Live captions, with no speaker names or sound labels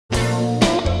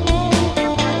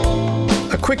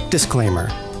Quick disclaimer.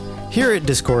 Here at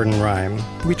Discord and Rhyme,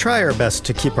 we try our best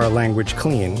to keep our language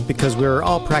clean because we're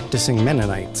all practicing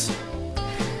Mennonites.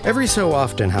 Every so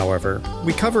often, however,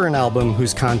 we cover an album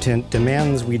whose content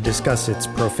demands we discuss its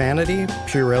profanity,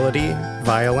 puerility,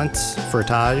 violence,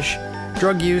 frottage,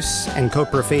 drug use, and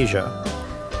coprophagia.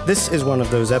 This is one of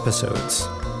those episodes.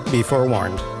 Be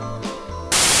forewarned.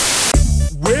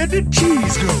 Where did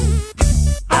cheese go?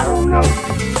 I don't know.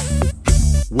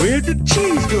 Where did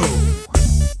cheese go?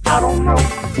 I don't know.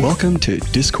 Welcome to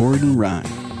Discord and Rhyme.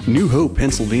 New Hope,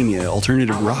 Pennsylvania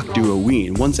alternative rock duo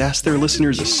Ween once asked their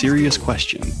listeners a serious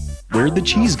question. Where'd the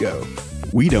cheese go?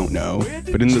 We don't know,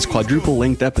 but in this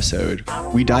quadruple-length episode,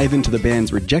 we dive into the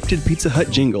band's rejected Pizza Hut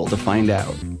jingle to find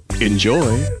out.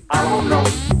 Enjoy! I don't know.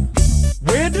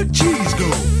 Where did cheese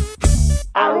go?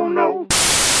 I don't know.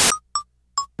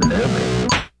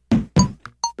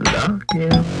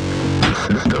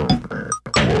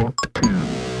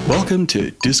 Welcome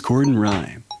to Discord and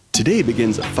Rhyme. Today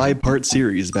begins a 5-part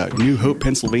series about New Hope,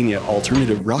 Pennsylvania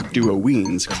alternative rock duo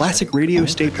Ween's classic radio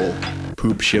staple,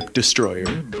 Poop Ship Destroyer.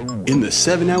 In the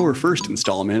 7-hour first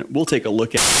installment, we'll take a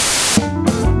look at...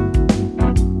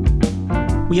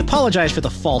 We apologize for the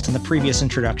fault in the previous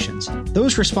introductions.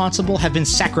 Those responsible have been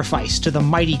sacrificed to the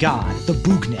mighty god, the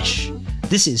Boognish.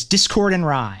 This is Discord and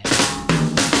Rhyme.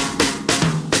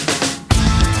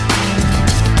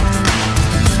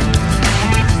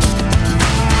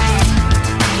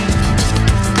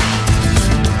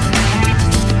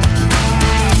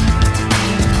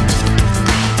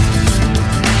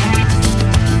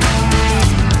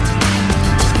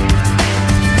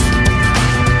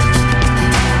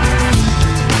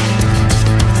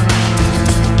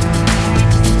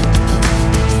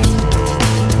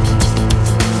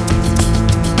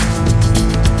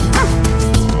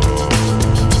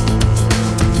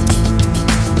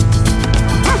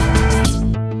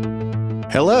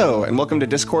 Hello, and welcome to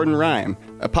Discord and Rhyme,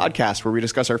 a podcast where we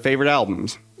discuss our favorite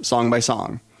albums, song by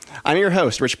song. I'm your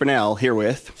host, Rich Burnell, here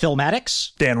with... Phil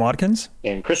Maddox, Dan Watkins,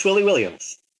 and Chris Willie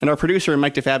Williams. And our producer,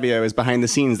 Mike DeFabio, is behind the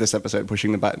scenes this episode,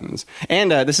 pushing the buttons.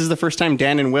 And this is the first time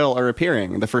Dan and Will are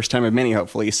appearing, the first time of many,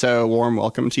 hopefully, so warm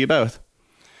welcome to you both.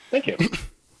 Thank you.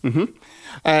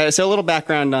 So a little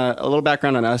background on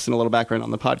us and a little background on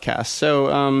the podcast.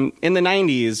 So in the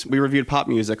 90s, we reviewed pop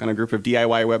music on a group of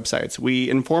DIY websites we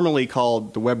informally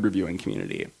called the web reviewing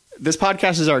community. This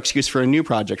podcast is our excuse for a new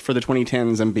project for the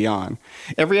 2010s and beyond.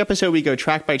 Every episode, we go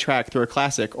track by track through a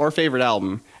classic or favorite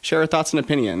album, share our thoughts and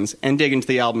opinions, and dig into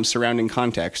the album's surrounding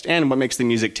context and what makes the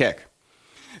music tick.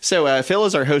 So Phil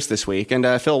is our host this week. And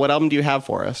Phil, what album do you have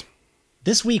for us?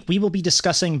 This week we will be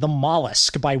discussing The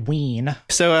Mollusk by Ween.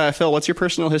 So Phil, what's your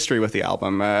personal history with the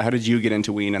album? How did you get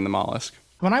into Ween and The Mollusk?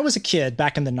 When I was a kid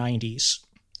back in the 90s,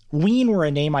 Ween were a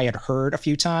name I had heard a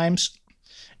few times,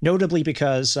 notably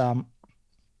because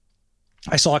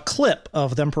I saw a clip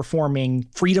of them performing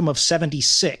Freedom of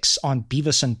 76 on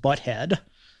Beavis and Butthead,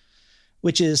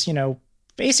 which is,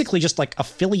 basically just like a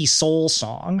Philly soul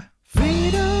song.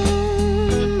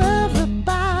 Freedom of the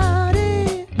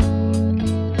body,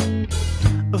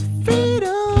 a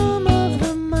freedom of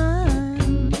the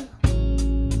mind,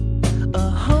 a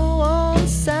hoe on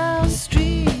South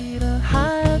Street, a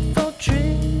hired for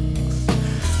tricks,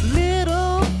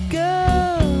 little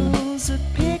girls are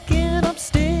picking up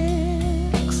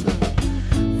sticks.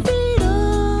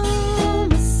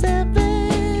 Freedom is 76.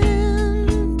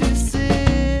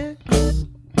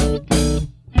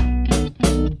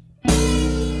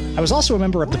 I was also a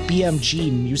member of the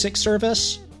BMG music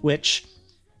service, which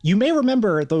you may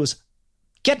remember those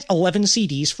get 11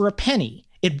 CDs for a penny.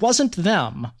 It wasn't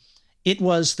them. It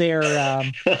was their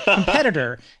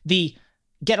competitor, the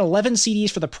get 11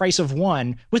 CDs for the price of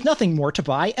one with nothing more to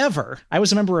buy ever. I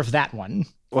was a member of that one.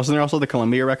 Wasn't there also the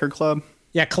Columbia Record Club?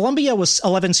 Yeah, Columbia was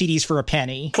 11 CDs for a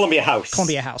penny. Columbia House.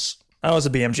 Columbia House. I was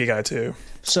a BMG guy too.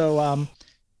 So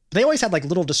they always had like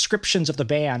little descriptions of the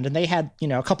band, and they had,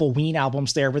 a couple Ween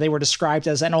albums there where they were described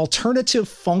as an alternative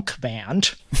funk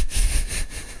band.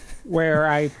 Where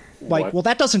I like, well,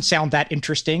 that doesn't sound that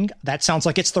interesting. That sounds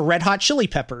like it's the Red Hot Chili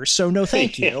Peppers, so no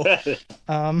thank you.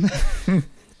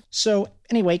 So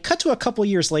anyway, cut to a couple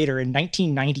years later in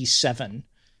 1997,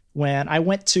 when I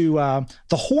went to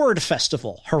the Horde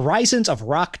Festival, Horizons of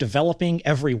Rock Developing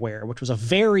Everywhere, which was a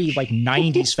very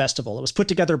 90s festival. It was put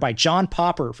together by John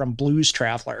Popper from Blues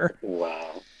Traveler.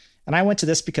 Wow. And I went to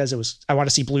this because I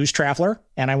wanted to see Blues Traveler,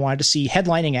 and I wanted to see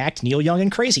headlining act Neil Young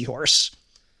and Crazy Horse.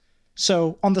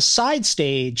 So on the side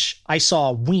stage, I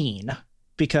saw Ween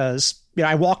because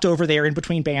I walked over there in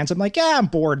between bands. I'm like, I'm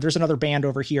bored. There's another band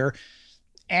over here.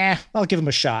 I'll give them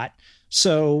a shot.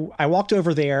 So I walked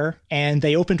over there and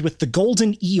they opened with The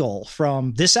Golden Eel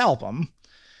from this album,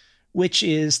 which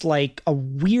is like a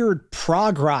weird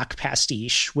prog rock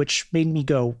pastiche, which made me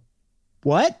go,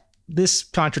 what? This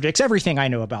contradicts everything I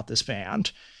know about this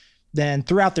band. Then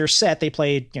throughout their set, they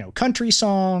played, country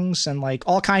songs and like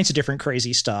all kinds of different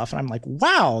crazy stuff. And I'm like,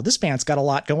 wow, this band's got a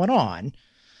lot going on.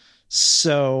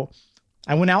 So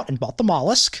I went out and bought the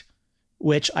Mollusk,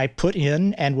 which I put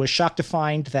in and was shocked to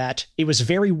find that it was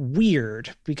very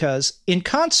weird because in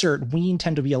concert, Ween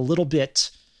tend to be a little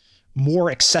bit more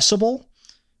accessible.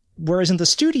 Whereas in the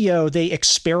studio, they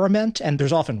experiment and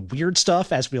there's often weird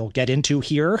stuff, as we'll get into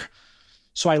here.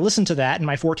 So I listened to that and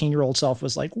my 14-year-old self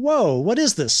was like, whoa, what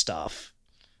is this stuff?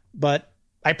 But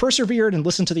I persevered and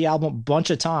listened to the album a bunch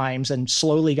of times and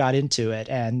slowly got into it.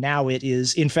 And now it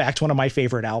is, in fact, one of my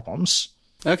favorite albums.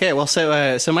 Okay, well,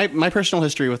 so my personal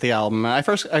history with the album, I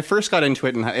first got into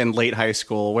it in late high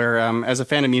school, where as a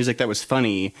fan of music that was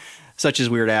funny, such as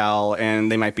Weird Al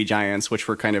and They Might Be Giants, which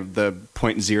were kind of the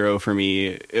point zero for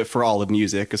me for all of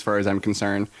music as far as I'm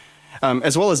concerned,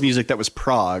 as well as music that was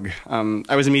prog.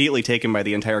 I was immediately taken by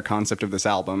the entire concept of this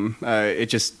album. It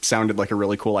just sounded like a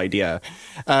really cool idea.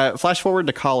 Flash forward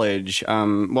to college.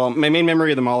 My main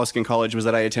memory of the Mollusk in college was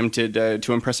that I attempted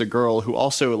to impress a girl who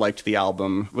also liked the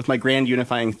album with my grand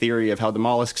unifying theory of how the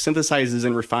Mollusk synthesizes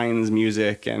and refines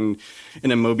music and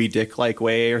in a Moby Dick-like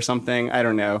way or something. I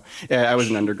don't know. I was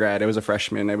an undergrad. I was a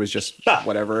freshman. I was just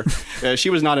whatever. She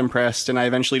was not impressed, and I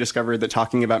eventually discovered that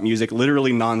talking about music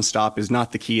literally nonstop is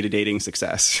not the key to dating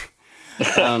success.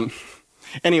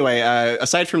 Anyway,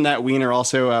 aside from that, Wiener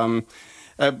also,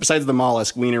 besides the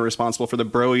Mollusk, Wiener responsible for the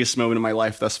broiest moment of my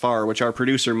life thus far, which our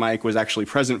producer Mike was actually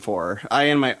present for. I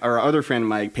and our other friend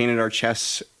Mike painted our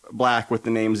chests black with the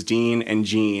names Dean and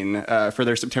Jean for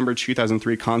their September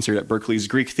 2003 concert at Berkeley's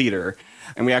Greek Theater.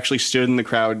 And we actually stood in the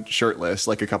crowd shirtless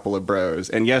like a couple of bros.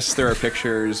 And yes, there are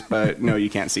pictures, but no, you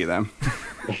can't see them.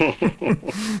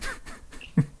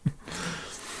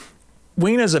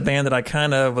 Ween is a band that I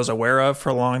kind of was aware of for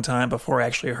a long time before I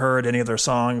actually heard any of their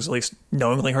songs, at least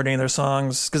knowingly heard any of their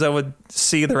songs, because I would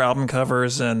see their album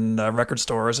covers in record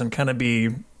stores and kind of be,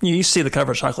 you see the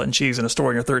cover of Chocolate and Cheese in a store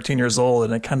when you're 13 years old,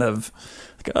 and it kind of,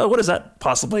 like, oh, what does that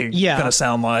possibly kind of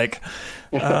sound like?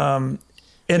 Which,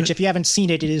 if you haven't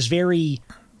seen it, it is very,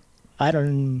 I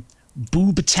don't know,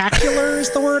 boobtacular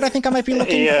is the word I think I might be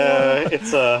looking for.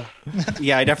 It's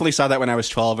Yeah, I definitely saw that when I was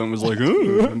 12 and was like,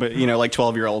 ooh, but like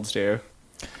 12-year-olds do.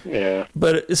 Yeah.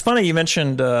 But it's funny you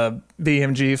mentioned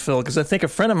BMG, Phil, because I think a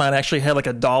friend of mine actually had like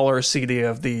a $1 CD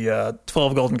of the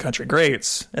 12 Golden Country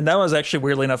Greats, and that was actually,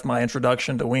 weirdly enough, my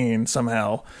introduction to Ween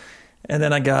somehow. And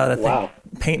then I got, I think,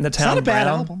 Painting the Town Brown. It's not a bad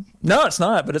album. No, it's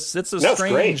not, but it's a strange it's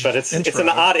great, but it's an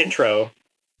odd intro.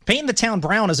 Painting the Town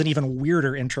Brown is an even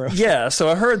weirder intro. Yeah, so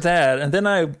I heard that, and then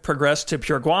I progressed to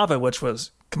Pure Guava, which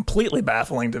was completely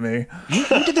baffling to me. You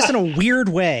did this in a weird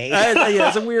way. Yeah,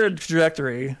 it's a weird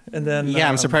trajectory. And then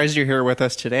I'm surprised you're here with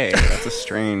us today. That's a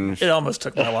strange... It almost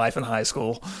took my life in high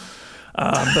school.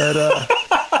 But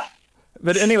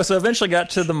anyway, so I eventually got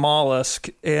to the Mollusk,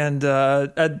 and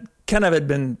I kind of had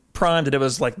been primed that it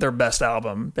was like their best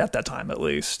album at that time, at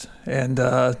least. And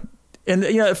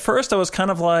at first I was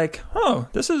kind of like, oh,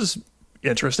 this is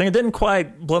interesting. It didn't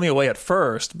quite blow me away at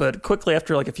first, but quickly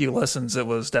after like a few listens, it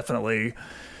was definitely,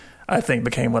 I think,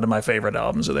 became one of my favorite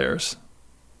albums of theirs.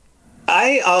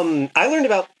 I learned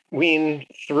about Ween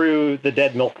through the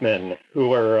Dead Milkmen, who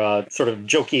were sort of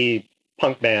jokey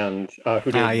punk band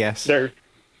who did they're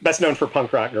best known for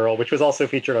Punk Rock Girl, which was also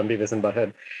featured on Beavis and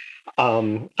Butthead.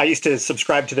 I used to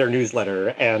subscribe to their newsletter,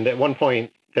 and at one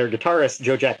point, their guitarist,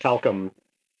 Joe Jack Talcum,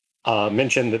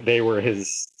 mentioned that they were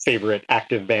his favorite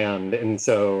active band, and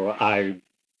so I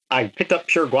picked up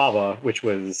Pure Guava, which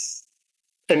was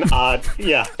an odd,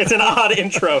 it's an odd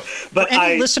intro. But For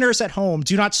any listeners at home,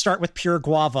 do not start with Pure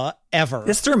Guava ever.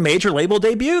 It's their major label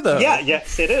debut, though.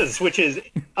 Yes, it is, which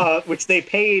they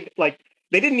paid, like,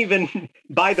 they didn't even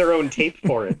buy their own tape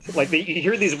for it. Like, you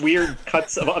hear these weird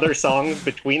cuts of other songs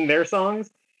between their songs,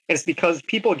 and it's because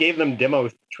people gave them demo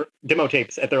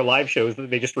tapes at their live shows that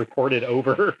they just recorded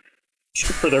over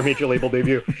for their major label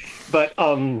debut. But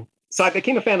so I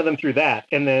became a fan of them through that,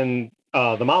 and then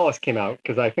the Mollusk came out,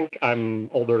 because I think I'm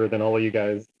older than all of you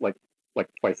guys, like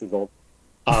twice as old,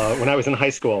 when I was in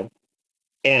high school.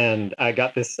 And I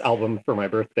got this album for my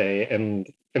birthday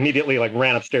and immediately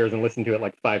ran upstairs and listened to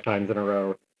it 5 times in a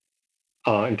row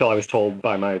until I was told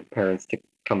by my parents to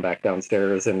come back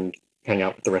downstairs and hang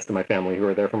out with the rest of my family who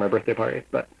were there for my birthday party.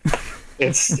 But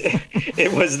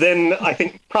it was then, I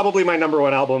think, probably my number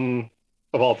one album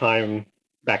of all time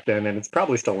back then, and it's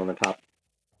probably still in the top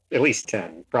at least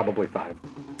 10, probably 5.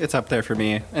 It's up there for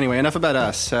me. Anyway, enough about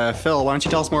us. Phil, why don't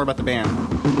you tell us more about the band?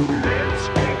 Let's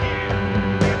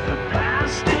begin with the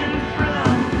past in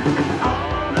front.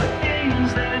 All the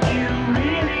things that you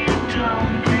really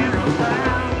don't care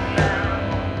about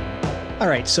now. All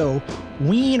right, so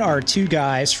Ween are two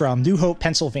guys from New Hope,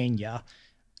 Pennsylvania.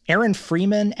 Aaron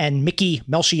Freeman and Mickey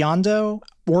Melchiondo,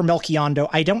 or Melchiondo.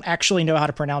 I don't actually know how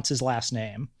to pronounce his last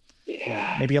name.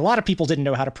 Yeah. Maybe a lot of people didn't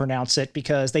know how to pronounce it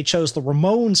because they chose the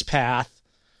Ramones path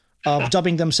of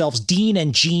dubbing themselves Dean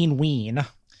and Jean Ween.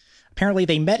 Apparently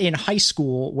they met in high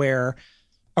school where,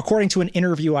 according to an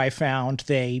interview I found,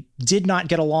 they did not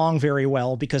get along very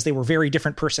well because they were very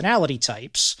different personality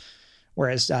types.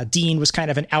 Whereas Dean was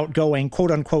kind of an outgoing,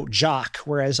 quote-unquote, jock,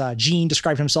 whereas Gene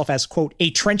described himself as, quote,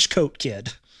 a trench coat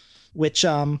kid, which,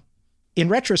 in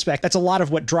retrospect, that's a lot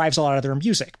of what drives a lot of their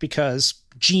music, because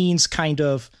Gene's kind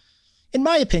of, in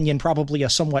my opinion, probably a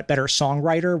somewhat better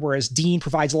songwriter, whereas Dean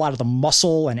provides a lot of the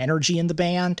muscle and energy in the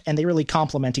band, and they really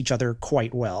complement each other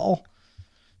quite well.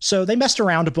 So they messed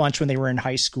around a bunch when they were in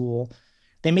high school.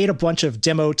 They made a bunch of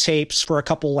demo tapes for a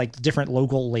couple like different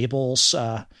local labels.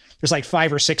 There's like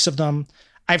 5 or 6 of them.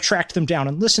 I've tracked them down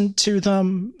and listened to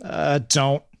them.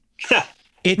 Don't.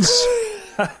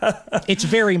 It's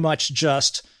very much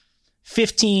just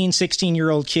 15,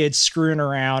 16-year-old kids screwing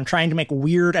around, trying to make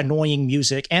weird, annoying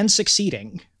music, and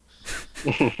succeeding.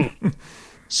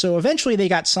 So eventually they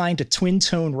got signed to Twin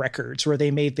Tone Records, where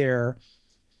they made their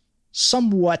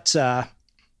somewhat,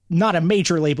 not a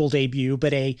major label debut,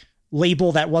 but a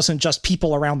label that wasn't just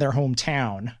people around their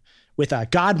hometown, with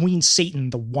God, Ween, Satan,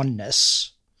 the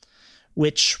Oneness,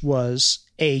 which was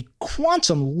a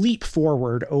quantum leap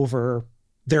forward over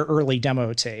their early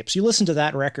demo tapes. You listen to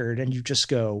that record and you just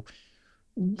go,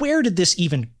 where did this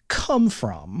even come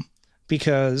from?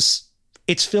 Because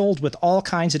it's filled with all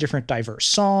kinds of different diverse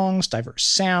songs, diverse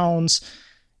sounds.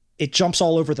 It jumps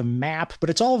all over the map, but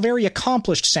it's all very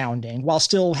accomplished sounding while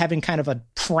still having kind of a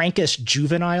prankish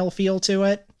juvenile feel to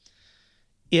it.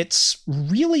 It's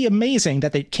really amazing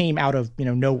that they came out of,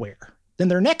 nowhere. Then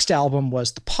their next album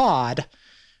was The Pod,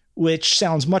 which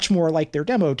sounds much more like their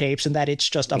demo tapes in that it's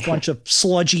just a bunch of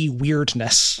sludgy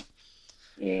weirdness.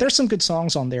 Yeah. There's some good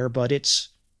songs on there, but it's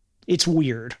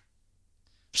weird.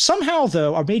 Somehow,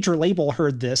 though, a major label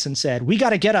heard this and said, we got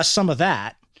to get us some of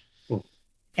that,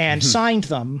 and signed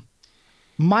them.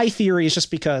 My theory is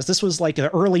just because this was like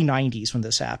the early 90s when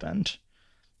this happened.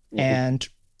 And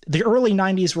the early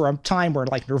 90s were a time where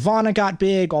like Nirvana got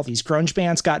big, all these grunge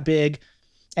bands got big,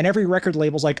 and every record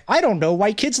label's like, I don't know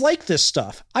why kids like this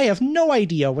stuff. I have no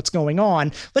idea what's going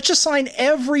on. Let's just sign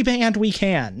every band we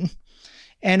can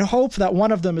and hope that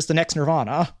one of them is the next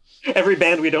Nirvana. Every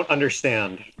band we don't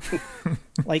understand.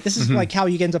 Like, this is like how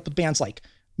you end up with bands like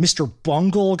Mr.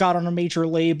 Bungle got on a major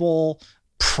label,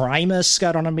 Primus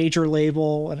got on a major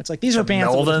label, and it's like, these are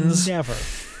bands that would never...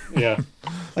 Yeah.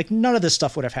 Like, none of this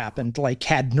stuff would have happened, like,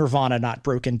 had Nirvana not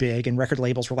broken big and record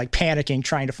labels were, like, panicking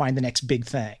trying to find the next big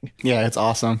thing. Yeah, it's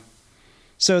awesome.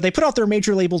 So they put out their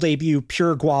major label debut,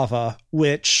 Pure Guava,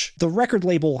 which the record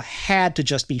label had to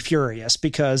just be furious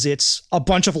because it's a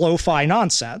bunch of lo-fi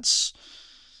nonsense.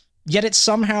 Yet it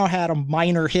somehow had a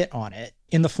minor hit on it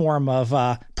in the form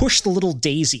of Push the Little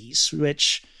Daisies,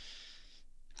 which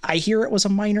I hear it was a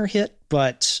minor hit,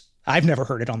 but I've never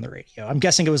heard it on the radio. I'm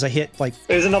guessing it was a hit like...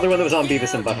 There's another one that was on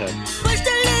Beavis and Butthead. Push the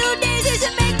little daisies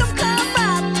and make them come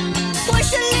up.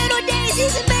 Push the little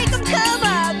daisies and make them come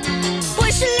up.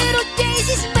 Push the little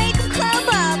daisies and make them come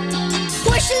up.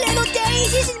 Push the little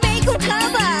daisies and make them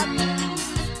come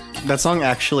up. That song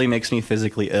actually makes me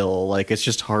physically ill. Like, it's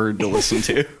just hard to listen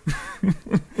to.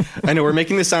 I know we're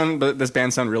making this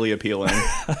band sound really appealing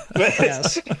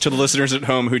Yes. to the listeners at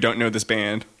home who don't know this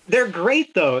band. They're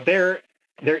great, though. They're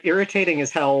irritating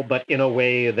as hell, but in a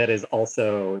way that is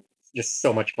also just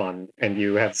so much fun, and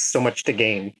you have so much to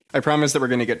gain. I promise that we're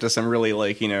going to get to some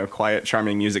really, quiet,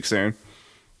 charming music soon.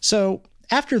 So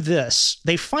after this,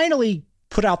 they finally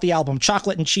put out the album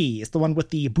Chocolate and Cheese, the one with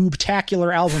the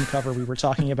boobtacular album cover we were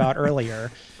talking about earlier.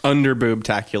 Under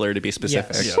boobtacular, to be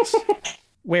specific. Yes.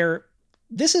 Where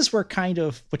this is where kind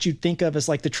of what you'd think of as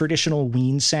like the traditional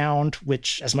Ween sound,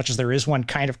 which, as much as there is one,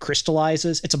 kind of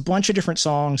crystallizes. It's a bunch of different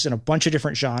songs in a bunch of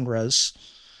different genres,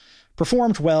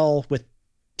 performed well with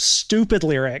stupid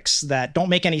lyrics that don't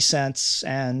make any sense,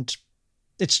 and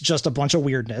it's just a bunch of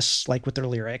weirdness, like with their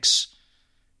lyrics.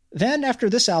 Then after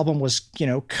this album was,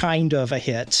 kind of a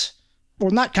hit,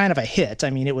 well, not kind of a hit. I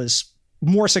mean, it was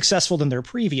more successful than their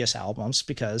previous albums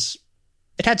because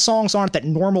it had songs on it that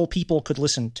normal people could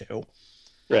listen to.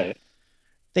 Right.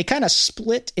 they kind of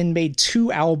split and made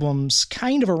two albums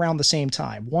kind of around the same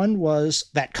time. One was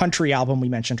that country album we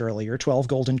mentioned earlier, 12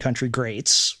 Golden Country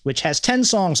Greats, which has 10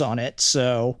 songs on it,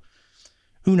 so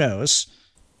who knows?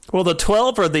 Well, the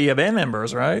 12 are the band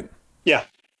members, right? Yeah.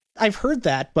 I've heard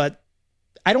that, but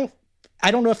I don't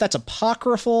know if that's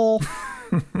apocryphal.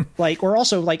 Or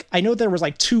also, I know there was,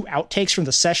 2 outtakes from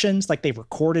the sessions. They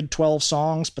recorded 12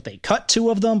 songs, but they cut 2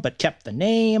 of them, but kept the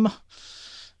name.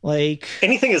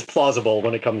 Anything is plausible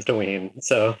when it comes to Ween,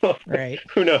 so right.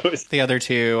 Who knows? The other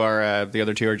two are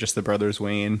just the brothers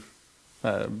Ween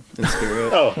in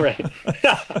spirit. Oh, right.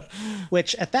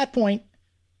 Which, at that point,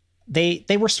 they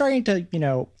were starting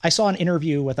to, I saw an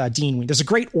interview with Dean Ween. There's a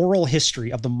great oral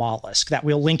history of the Mollusk that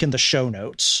we'll link in the show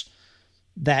notes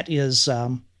that is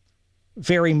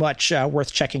very much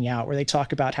worth checking out, where they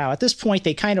talk about how at this point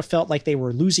they kind of felt like they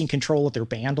were losing control of their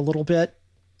band a little bit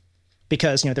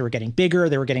because, they were getting bigger,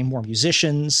 they were getting more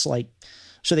musicians.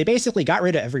 So they basically got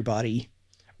rid of everybody,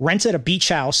 rented a beach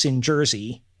house in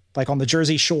Jersey, on the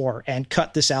Jersey Shore, and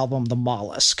cut this album, The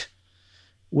Mollusk,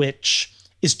 which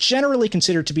is generally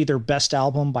considered to be their best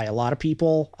album by a lot of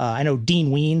people. I know Dean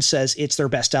Ween says it's their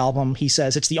best album. He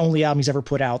says it's the only album he's ever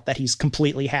put out that he's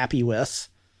completely happy with.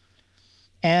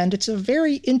 And it's a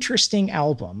very interesting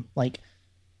album.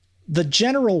 The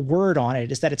general word on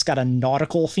it is that it's got a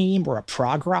nautical theme or a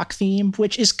prog rock theme,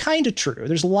 which is kind of true.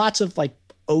 There's lots of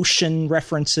ocean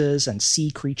references and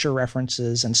sea creature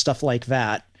references and stuff like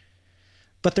that.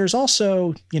 But there's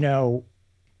also,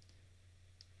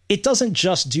 it doesn't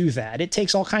just do that. It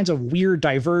takes all kinds of weird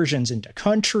diversions into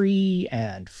country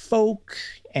and folk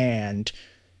and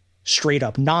straight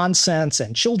up nonsense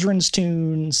and children's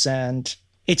tunes. And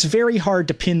it's very hard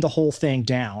to pin the whole thing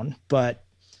down, but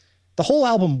the whole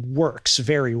album works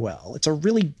very well. It's a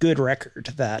really good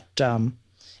record that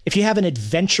if you have an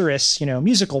adventurous,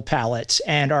 musical palette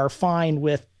and are fine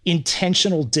with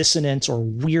intentional dissonance or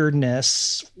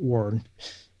weirdness or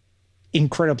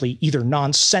incredibly either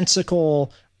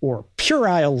nonsensical or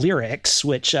puerile lyrics,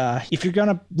 which if you're going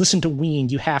to listen to Ween,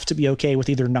 you have to be okay with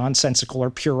either nonsensical or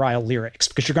puerile lyrics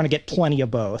because you're going to get plenty of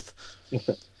both.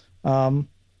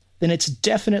 Then it's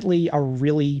definitely a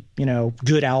really,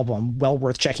 good album, well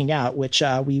worth checking out, which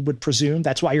we would presume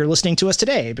that's why you're listening to us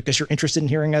today, because you're interested in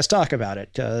hearing us talk about it,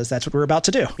 because that's what we're about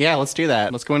to do. Yeah, let's do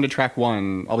that. Let's go into track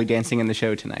 1. I'll be dancing in the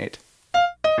show tonight.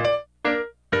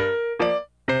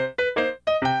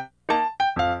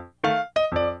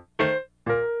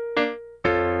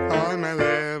 On my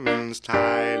living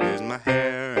style is my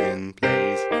hair in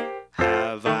place.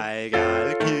 Have I got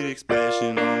a cute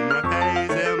expression on my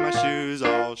face and my shoes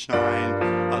all shine?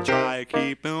 I'll try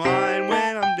keeping wine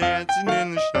when I'm dancing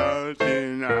in the show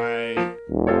tonight.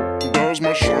 Does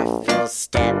my shuffle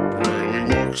step really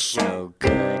look so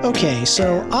good? Okay,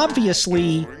 so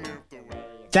obviously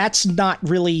that's not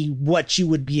really what you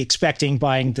would be expecting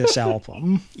buying this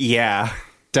album. Yeah,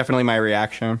 definitely my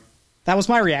reaction. That was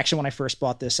my reaction when I first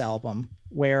bought this album,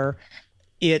 where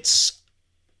it's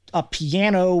a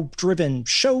piano-driven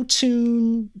show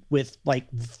tune with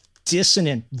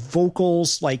dissonant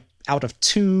vocals out of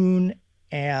tune,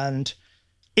 and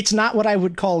it's not what I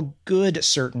would call good,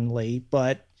 certainly,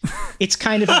 but it's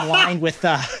kind of in line with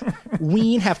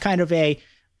Ween have kind of a,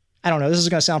 I don't know, this is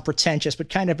going to sound pretentious, but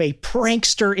kind of a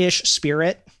prankster-ish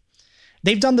spirit.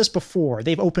 They've done this before.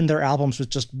 They've opened their albums with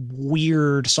just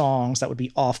weird songs that would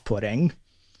be off-putting.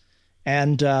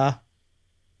 And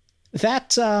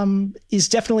that is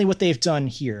definitely what they've done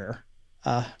here.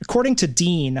 According to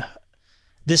Dean,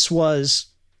 this was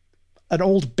an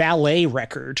old ballet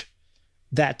record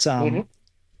that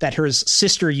that her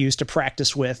sister used to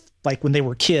practice with, when they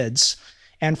were kids.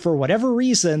 And for whatever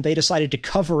reason, they decided to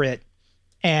cover it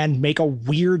and make a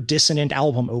weird dissonant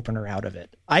album opener out of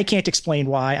it. I can't explain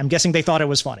why. I'm guessing they thought it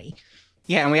was funny.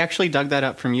 Yeah, and we actually dug that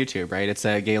up from YouTube, right? It's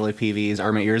Gayla PV's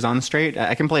Are My Ears On Straight?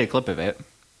 I can play a clip of it.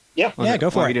 Yeah. Yeah,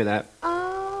 go for Why it. we do that?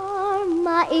 Are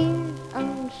my ears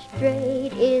on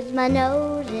straight? Is my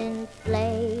nose in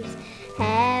place?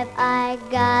 Have I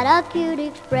got a cute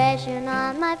expression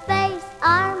on my face?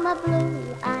 Are my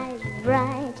blue eyes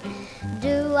bright?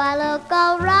 Do I look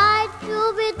alright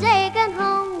to be taken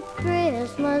home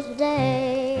Christmas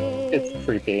Day? It's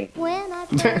creepy. When I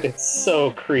It's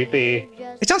so creepy.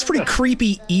 It sounds pretty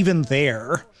creepy even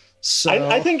there. So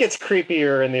I think it's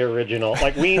creepier in the original.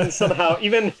 Ween somehow,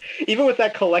 even with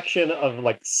that collection of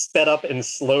sped up and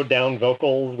slowed down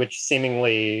vocals, which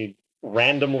seemingly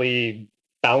randomly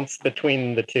bounce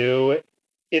between the two,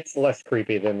 it's less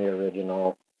creepy than the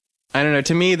original. I don't know.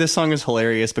 To me, this song is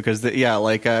hilarious because,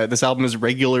 this album is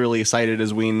regularly cited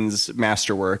as Ween's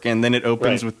masterwork, and then it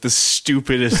opens with the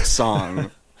stupidest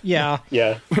song. Yeah.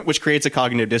 Yeah. which creates a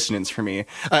cognitive dissonance for me.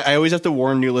 I always have to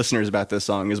warn new listeners about this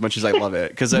song as much as I love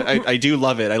it, because I do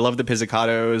love it. I love the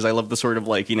pizzicatos. I love the sort of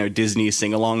like, Disney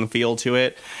sing-along feel to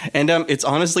it. And it's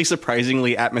honestly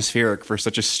surprisingly atmospheric for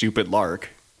such a stupid lark.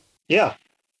 Yeah.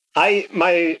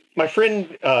 My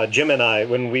friend Jim and I,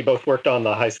 when we both worked on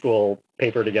the high school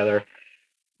paper together,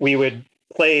 we would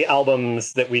play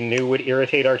albums that we knew would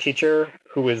irritate our teacher,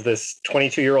 who was this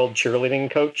 22-year-old cheerleading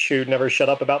coach who never shut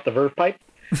up about the verve pipe.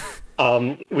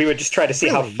 We would just try to see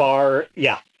how far.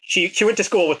 Yeah, she went to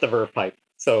school with the verve pipe.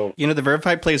 So the verve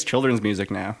pipe plays children's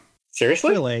music now.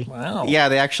 Seriously? Really? Wow. Yeah,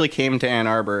 they actually came to Ann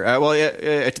Arbor.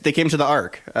 They came to the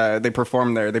Ark. They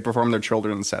performed there. They performed their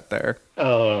children's set there.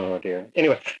 Oh dear.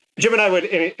 Anyway, Jim and I would,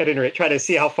 at any rate, try to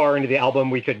see how far into the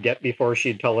album we could get before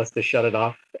she'd tell us to shut it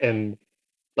off. And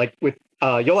like with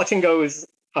Yoletzen Goes,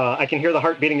 I Can Hear the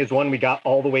Heart Beating is one we got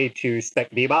all the way to Spec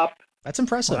Bebop. That's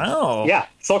impressive. Wow. Yeah.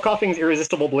 Soul Coughing's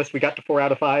Irresistible Bliss we got to 4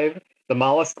 out of 5. The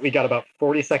Mollusk we got about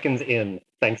 40 seconds in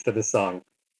thanks to this song.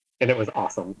 And it was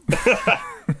awesome.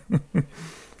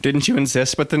 Didn't you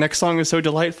insist? But the next song is so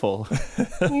delightful.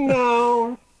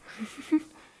 No.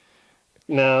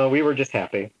 No, we were just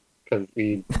happy because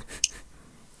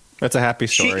That's a happy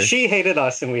story. she hated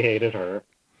us and we hated her.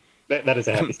 That is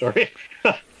a happy story.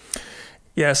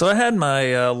 Yeah, so I had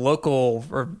my local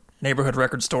or neighborhood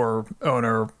record store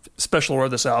owner special order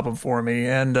this album for me,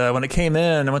 and when it came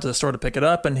in, I went to the store to pick it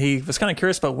up, and he was kind of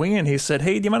curious about Ween. He said,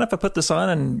 "Hey, do you mind if I put this on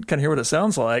and kind of hear what it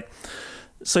sounds like?"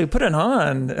 So he put it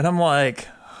on, and I'm like,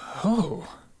 "Oh,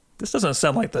 this doesn't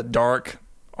sound like the dark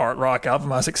art rock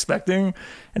album I was expecting."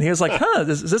 And he was like, "Huh,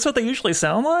 is this what they usually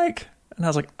sound like?" And I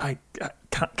was like, "I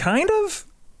kind of."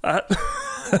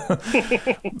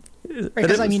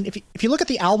 Because I mean, if you look at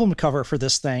the album cover for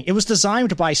this thing, it was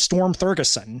designed by Storm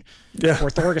Thorgerson, or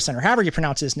Thorgerson, or however you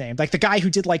pronounce his name, like the guy who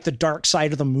did like the Dark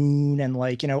Side of the Moon and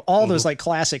like all those like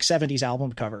classic 70s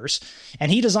album covers.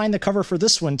 And he designed the cover for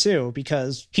this one too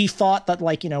because he thought that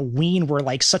like Ween were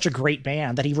like such a great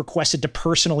band that he requested to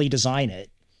personally design it,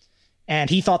 and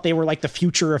he thought they were like the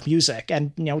future of music.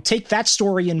 And take that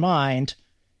story in mind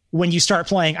when you start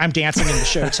playing "I'm Dancing in the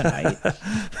Show Tonight."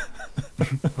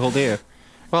 Will do.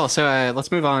 Well, so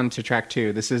let's move on to track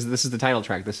 2. This is the title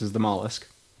track. This is the Mollusk.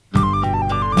 Hey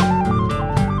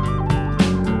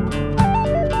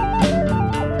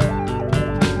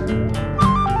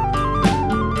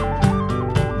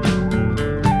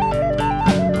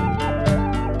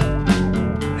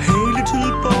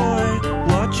little boy,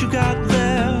 what you got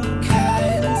there?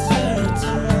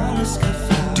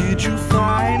 Did you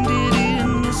find it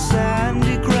in the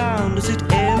sandy ground? Does it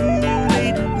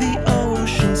emulate the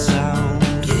ocean sound?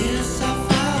 Yes, I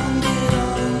found it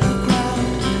on the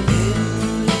ground,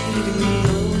 emulating the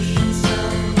ocean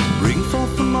sound. Bring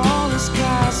forth the mollusk,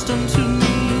 cast unto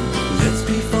me. Let's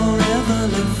be forever,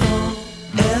 live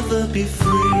forever, be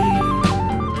free.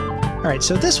 All right,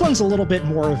 so this one's a little bit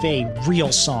more of a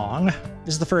real song.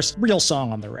 This is the first real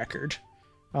song on the record.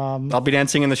 I'll Be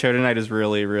Dancing in the Show Tonight is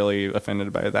really, really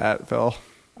offended by that, Phil.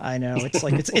 I know, it's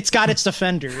like it's got its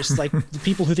defenders, like the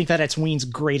people who think that it's Ween's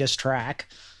greatest track.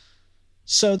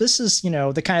 So this is,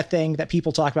 the kind of thing that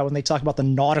people talk about when they talk about the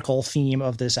nautical theme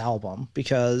of this album,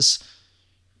 because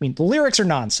the lyrics are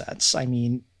nonsense. I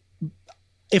mean,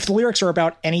 if the lyrics are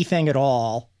about anything at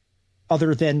all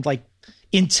other than like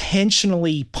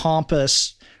intentionally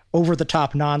pompous, over the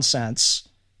top nonsense,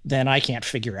 then I can't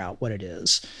figure out what it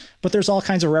is. But there's all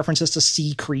kinds of references to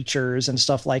sea creatures and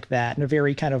stuff like that. And a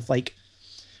very kind of like,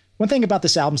 one thing about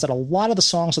this album is that a lot of the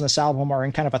songs on this album are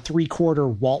in kind of a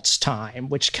 3/4 waltz time,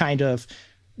 which kind of,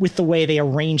 with the way they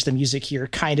arrange the music here,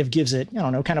 kind of gives it,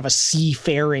 kind of a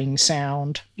seafaring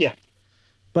sound. Yeah.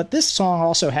 But this song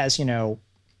also has,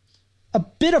 a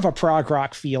bit of a prog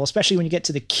rock feel, especially when you get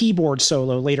to the keyboard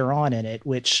solo later on in it,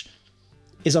 which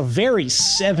is a very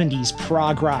 70s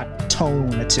prog rock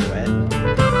tone to it.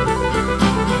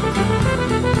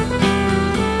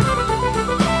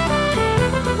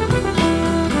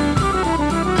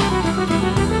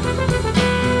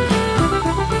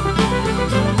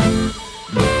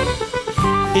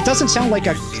 It doesn't sound like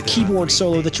a keyboard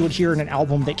solo that you would hear in an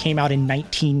album that came out in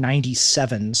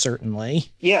 1997, certainly.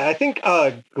 Yeah, I think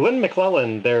Glenn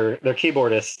McClellan, their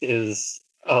keyboardist, is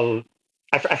I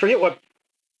forget what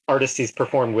artist he's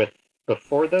performed with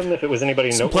before them. If it was anybody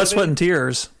noteworthy. Blood, Sweat, and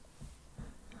Tears.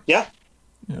 Yeah.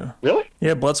 Yeah. Really?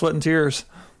 Yeah, Blood, Sweat, and Tears.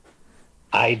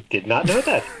 I did not know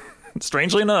that.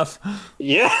 Strangely enough.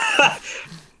 Yeah.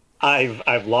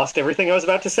 I've lost everything I was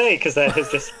about to say because that has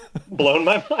just blown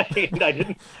my mind. I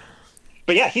didn't.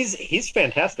 But yeah, he's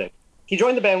fantastic. He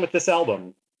joined the band with this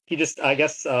album. He just, I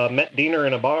guess, met Diener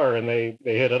in a bar and they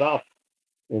hit it off.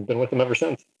 We've been with him ever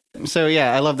since. So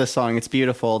yeah, I love this song. It's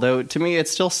beautiful, though. To me,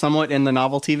 it's still somewhat in the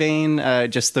novelty vein.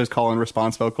 Just those call and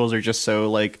response vocals are just so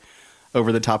like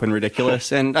over the top and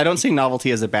ridiculous. And I don't see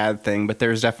novelty as a bad thing, but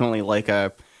there's definitely like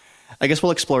a. I guess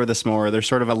we'll explore this more. There's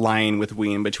sort of a line with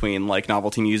Ween between like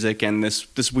novelty music and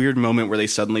this weird moment where they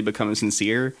suddenly become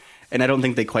sincere. And I don't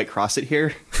think they quite cross it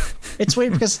here. It's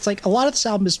weird because it's like a lot of this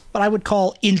album is what I would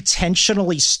call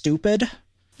intentionally stupid.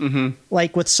 Mm-hmm.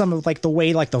 Like with some of like the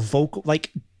way like the vocal,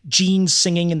 like Gene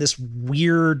singing in this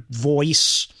weird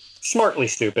voice. Smartly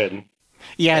stupid.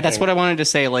 Yeah, that's what I wanted to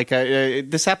say. Like,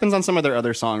 this happens on some of their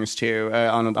other songs too,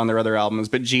 on their other albums.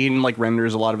 But Gene like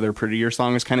renders a lot of their prettier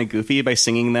songs kind of goofy by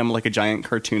singing them like a giant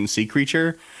cartoon sea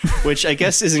creature, which I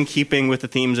guess is in keeping with the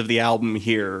themes of the album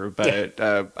here. But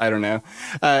I don't know.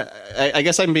 I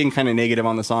guess I'm being kind of negative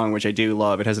on the song, which I do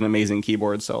love. It has an amazing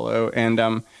keyboard solo,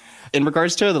 and in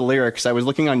regards to the lyrics, I was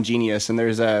looking on Genius, and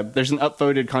there's an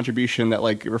upvoted contribution that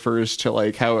like refers to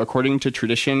like how, according to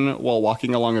tradition, while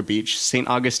walking along a beach, St.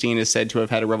 Augustine is said to have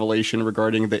had a revelation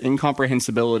regarding the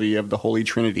incomprehensibility of the Holy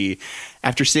Trinity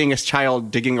after seeing a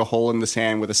child digging a hole in the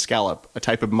sand with a scallop, a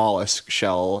type of mollusk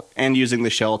shell, and using the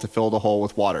shell to fill the hole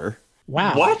with water.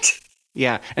 Wow. What?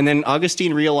 Yeah, and then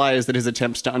Augustine realized that his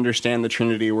attempts to understand the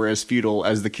Trinity were as futile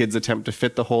as the kid's attempt to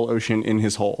fit the whole ocean in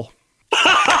his hole.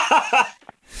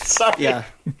 Sorry. Yeah.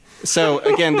 So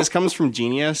again, this comes from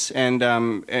Genius, and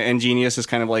Genius is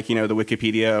kind of like, you know, the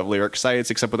Wikipedia of lyric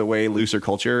sites, except with a way looser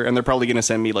culture. And they're probably going to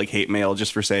send me like hate mail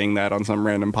just for saying that on some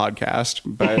random podcast.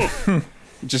 But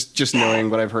just knowing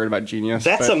what I've heard about Genius.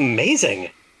 That's but, amazing.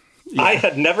 Yeah. I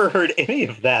had never heard any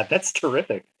of that. That's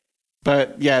terrific.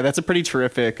 But yeah, that's a pretty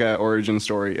terrific origin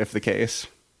story, if the case.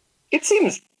 It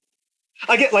seems,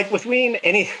 I get like with Ween,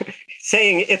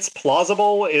 saying it's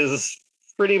plausible is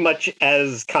pretty much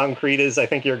as concrete as I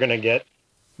think you're going to get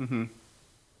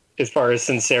as far as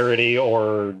sincerity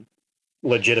or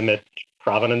legitimate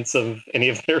provenance of any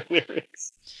of their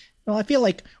lyrics. Well, I feel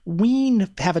like Ween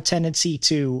have a tendency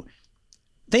to,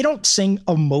 they don't sing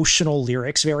emotional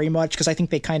lyrics very much because I think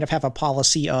they kind of have a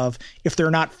policy of if they're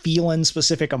not feeling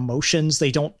specific emotions, they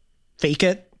don't fake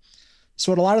it.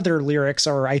 So a lot of their lyrics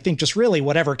are, I think, just really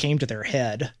whatever came to their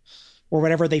head or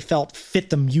whatever they felt fit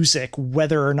the music,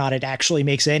 whether or not it actually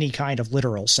makes any kind of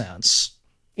literal sense.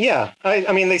 Yeah,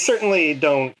 I mean, they certainly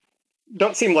don't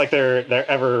seem like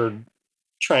they're ever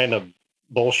trying to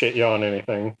bullshit you on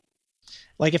anything.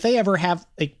 Like if they ever have,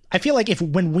 like, I feel like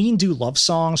when Ween do love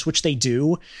songs, which they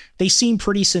do, they seem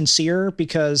pretty sincere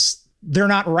because they're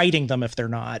not writing them if they're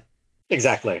not.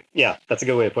 Exactly. Yeah, that's a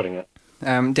good way of putting it.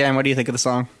 Dan, what do you think of the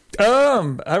song?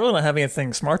 I really don't have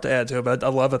anything smart to add to it, but I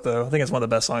love it though. I think it's one of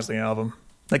the best songs on the album.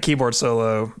 That keyboard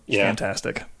solo is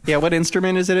fantastic. Yeah, what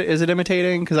instrument is it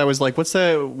imitating? Because I was like,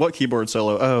 what keyboard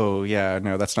solo? Oh, yeah,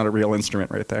 no, that's not a real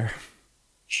instrument right there.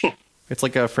 It's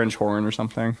like a French horn or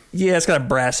something. Yeah, it's got a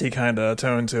brassy kind of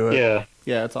tone to it. Yeah.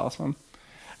 Yeah, it's awesome.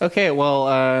 Okay, well,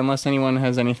 unless anyone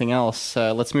has anything else,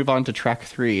 let's move on to track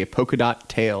 3, Polka Dot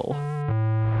Tail.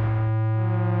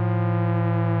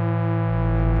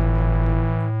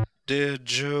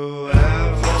 Did you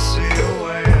ever see a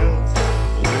whale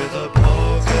with a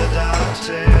polka dot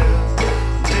tail?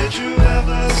 Did you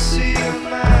ever see a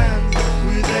man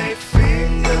with 8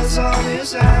 fingers on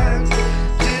his hand?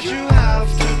 Did you have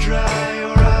to dry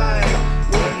your eye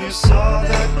when you saw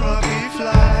that puppy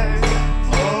fly?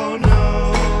 Oh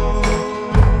no,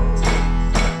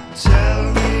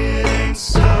 tell me it ain't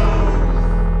so.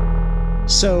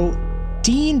 So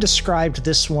Dean described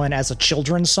this one as a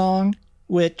children's song,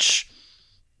 which,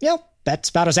 that's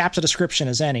about as apt a description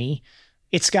as any.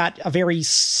 It's got a very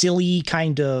silly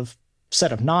kind of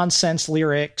set of nonsense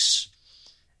lyrics.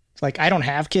 Like, I don't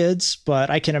have kids, but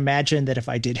I can imagine that if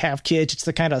I did have kids, it's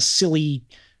the kind of silly,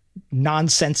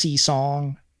 nonsensy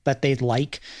song that they'd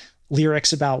like.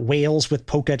 Lyrics about whales with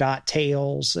polka dot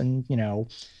tails and,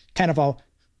 kind of a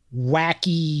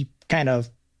wacky kind of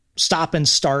stop and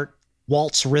start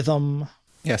waltz rhythm.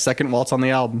 Yeah, second waltz on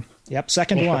the album. Yep,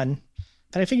 second one.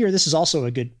 But I figure this is also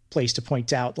a good place to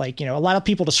point out, like, a lot of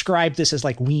people describe this as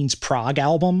like Ween's prog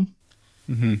album.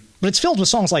 Mm-hmm. But it's filled with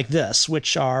songs like this,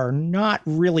 which are not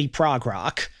really prog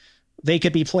rock. They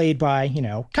could be played by,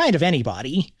 kind of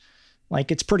anybody.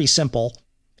 Like, it's pretty simple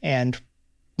and,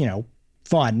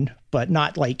 fun, but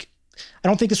not like, I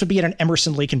don't think this would be at an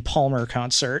Emerson, Lake and Palmer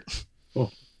concert.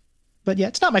 Oh. But yeah,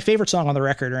 it's not my favorite song on the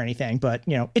record or anything, but,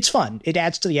 it's fun. It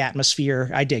adds to the atmosphere.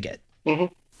 I dig it.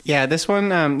 Mm-hmm. Yeah, this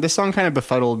song kind of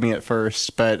befuddled me at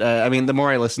first, but the more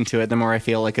I listen to it, the more I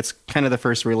feel like it's kind of the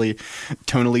first really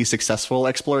tonally successful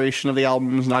exploration of the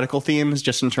album's nautical themes,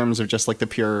 just in terms of just like the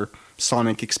pure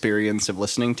sonic experience of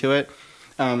listening to it.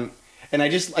 And And I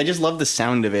just love the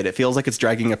sound of it. It feels like it's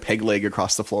dragging a peg leg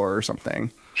across the floor or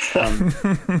something.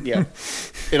 Yeah.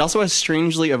 It also has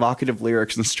strangely evocative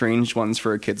lyrics and strange ones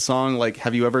for a kid's song. Like,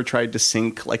 have you ever tried to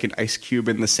sink like an ice cube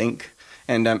in the sink?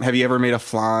 And have you ever made a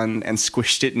flan and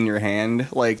squished it in your hand?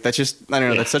 Like, that's just, I don't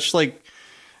know. That's such like,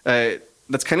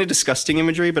 that's kind of disgusting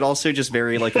imagery, but also just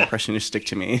very like impressionistic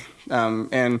to me.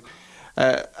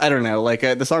 I don't know, like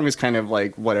the song is kind of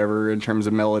like whatever in terms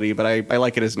of melody, but I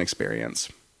like it as an experience.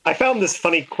 I found this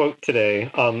funny quote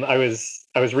today. I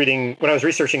was reading when I was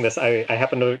researching this. I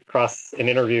happened to cross an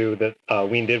interview that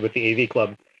Ween did with the AV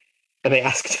Club, and they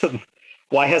asked him,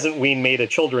 "Why hasn't Ween made a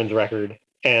children's record?"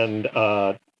 And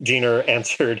Jeaner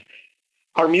answered,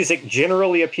 "Our music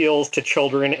generally appeals to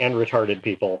children and retarded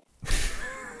people."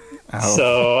 Oh.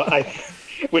 So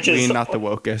which is Ween, not the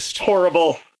wokest.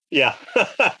 horrible. Yeah,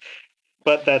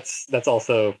 but that's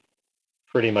also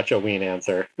pretty much a Ween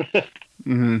answer.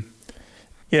 Mm-hmm.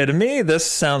 Yeah, to me, this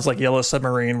sounds like Yellow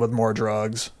Submarine with more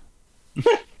drugs.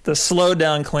 The slowed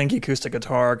down, clanky acoustic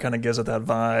guitar kind of gives it that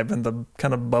vibe, and the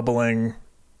kind of bubbling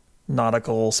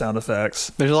nautical sound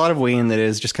effects. There's a lot of Ween that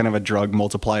is just kind of a drug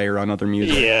multiplier on other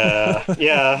music. Yeah,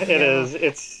 it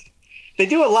is. They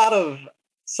do a lot of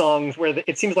songs where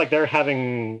it seems like they're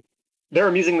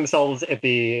amusing themselves at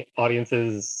the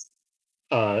audience's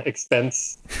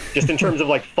expense, just in terms of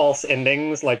like false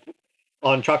endings. Like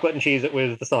on Chocolate and Cheese, it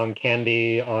was the song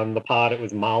Candy. On The Pod, it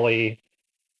was Molly.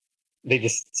 They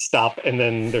just stop, and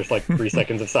then there's like 3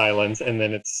 seconds of silence, and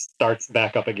then it starts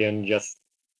back up again just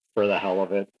for the hell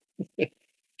of it.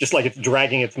 Just like it's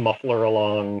dragging its muffler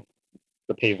along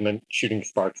the pavement, shooting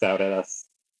sparks out at us.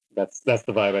 That's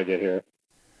the vibe I get here.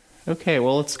 Okay,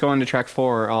 well, let's go on to track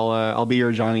 4. I'll be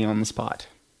your Johnny on the spot.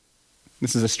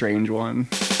 This is a strange one.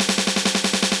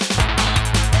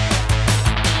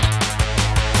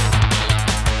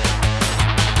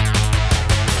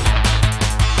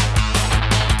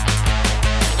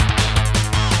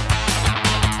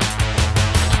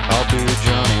 I'll be your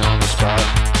Johnny on the spot.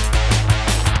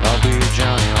 I'll be your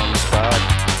Johnny on the spot.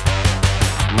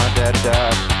 My dad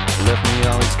died, left me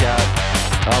all he's got.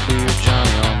 I'll be your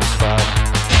Johnny on the spot.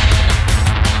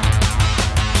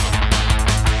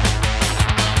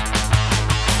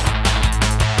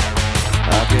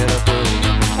 I get up early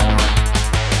in the morning.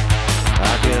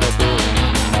 I get up early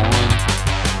in the morning.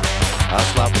 I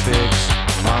slop the pigs,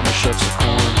 mama shucks the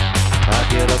corn. I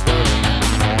get up early in the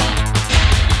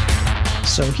morning.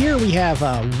 So here we have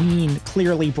Ween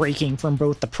clearly breaking from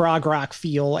both the prog rock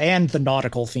feel and the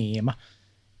nautical theme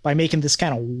by making this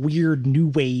kind of weird new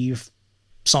wave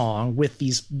song with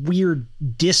these weird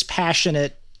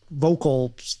dispassionate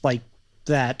vocals like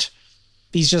that.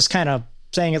 He's just kind of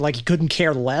saying it like he couldn't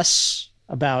care less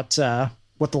about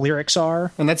what the lyrics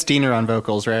are. And that's Diener on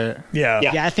vocals, right? Yeah.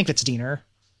 Yeah, I think it's Diener.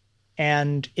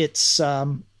 And it's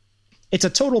a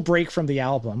total break from the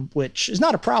album, which is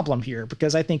not a problem here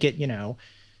because I think it, because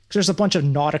there's a bunch of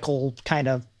nautical kind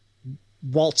of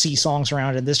waltzy songs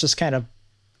around, and this just kind of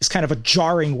is kind of a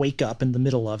jarring wake up in the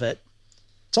middle of it.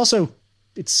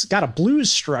 It's got a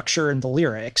blues structure in the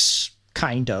lyrics,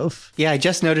 kind of. Yeah, I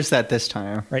just noticed that this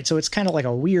time. Right, so it's kind of like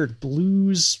a weird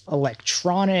blues,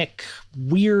 electronic,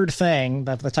 weird thing,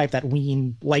 the type that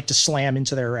Ween like to slam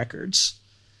into their records.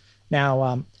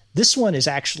 Now, this one is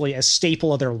actually a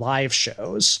staple of their live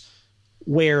shows,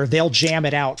 where they'll jam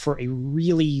it out for a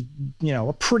really,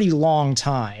 a pretty long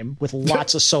time with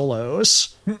lots of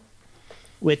solos.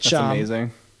 Which That's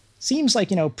amazing. Seems like,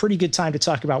 pretty good time to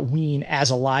talk about Ween as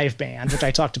a live band, which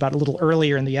I talked about a little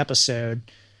earlier in the episode.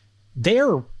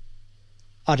 They're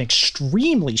an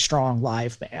extremely strong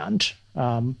live band.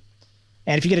 And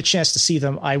if you get a chance to see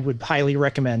them, I would highly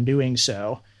recommend doing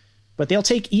so. But they'll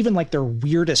take even like their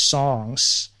weirdest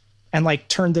songs and like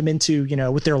turn them into,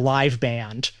 with their live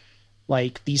band,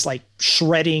 like these like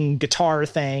shredding guitar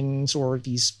things or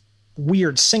these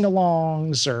weird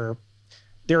sing-alongs, or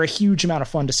they're a huge amount of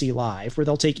fun to see live, where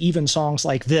they'll take even songs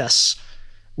like this,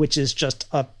 which is just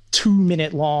a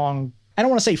 2-minute long, I don't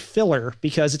want to say filler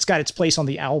because it's got its place on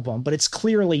the album, but it's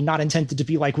clearly not intended to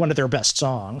be like one of their best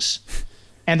songs.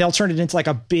 And they'll turn it into like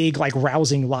a big, like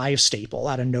rousing live staple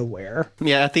out of nowhere.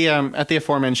 Yeah, at the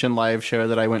aforementioned live show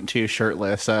that I went to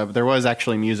shirtless, there was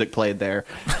actually music played there,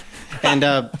 and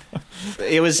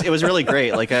it was really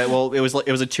great. Like, it was a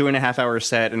 2.5 hour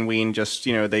set, and Ween just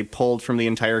they pulled from the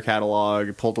entire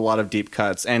catalog, pulled a lot of deep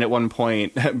cuts, and at one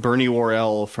point, Bernie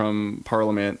Worrell from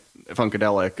Parliament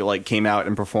Funkadelic like came out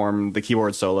and performed the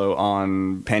keyboard solo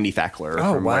on Pandy Fackler.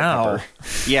 Oh, from wow. White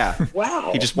Pepper. Yeah,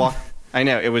 Wow. he just walked. I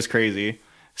know, it was crazy.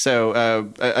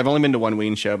 So I've only been to one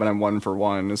Ween show, but I'm 1 for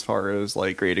 1 as far as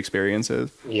like great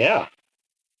experiences. Yeah,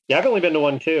 I've only been to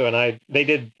one too, and they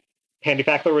did Handy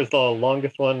Fackler was the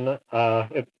longest one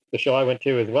at the show I went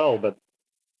to as well, but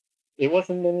it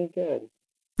wasn't any good.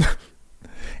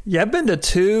 Yeah, I've been to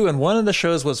 2, and one of the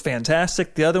shows was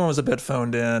fantastic. The other one was a bit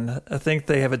phoned in. I think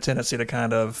they have a tendency to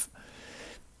kind of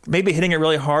maybe hitting it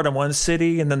really hard in one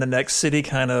city and then the next city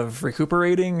kind of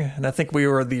recuperating. And I think we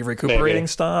were the recuperating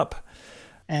stop.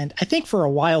 And I think for a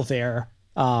while there,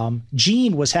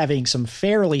 Gene was having some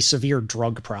fairly severe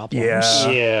drug problems.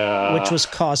 Yeah. Which was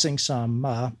causing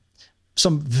some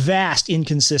vast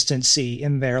inconsistency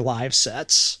in their live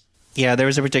sets. Yeah, there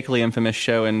was a particularly infamous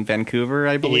show in Vancouver,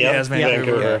 I believe. Yeah, it's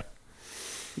Vancouver.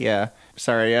 Yeah.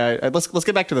 Sorry. Let's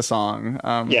get back to the song.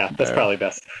 Yeah, that's probably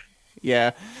best.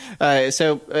 Yeah.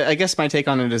 So I guess my take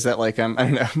on it is that, like, I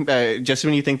don't know, just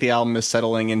when you think the album is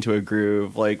settling into a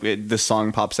groove, like, this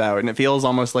song pops out, and it feels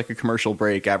almost like a commercial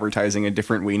break advertising a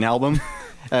different Ween album.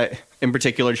 In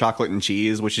particular, Chocolate and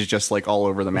Cheese, which is just, like, all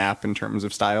over the map in terms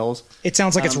of styles. It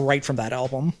sounds like it's right from that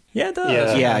album. Yeah, it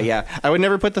does. Yeah. I would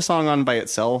never put the song on by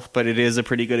itself, but it is a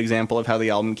pretty good example of how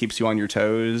the album keeps you on your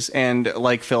toes. And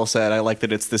like Phil said, I like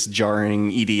that it's this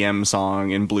jarring EDM song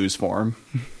in blues form.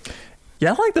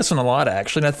 Yeah, I like this one a lot,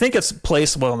 actually. And I think it's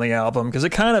placed well on the album because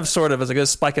it kind of sort of is a good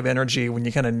spike of energy when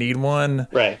you kind of need one.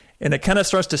 Right. And it kind of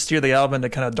starts to steer the album into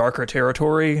kind of darker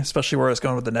territory, especially where it's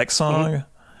going with the next song. Mm-hmm.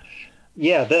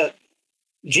 Yeah, the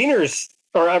Diener's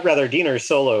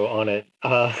solo on it.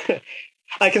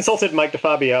 I consulted Mike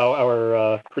DeFabio,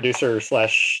 our producer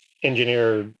 /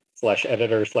 engineer /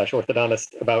 editor /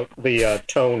 orthodontist, about the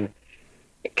tone,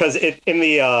 because in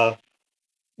the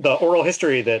oral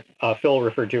history that Phil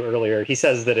referred to earlier, he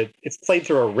says that it's played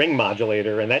through a ring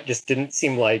modulator, and that just didn't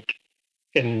seem like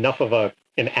enough of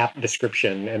an apt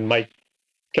description. And Mike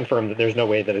confirmed that there's no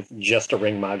way that it's just a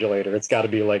ring modulator. It's got to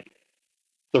be like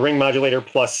the ring modulator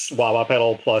plus wah-wah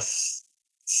pedal plus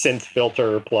synth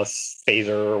filter plus phaser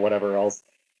or whatever else.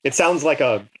 It sounds like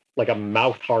a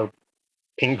mouth harp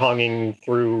ping-ponging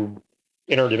through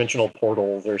interdimensional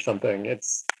portals or something.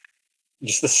 It's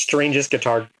just the strangest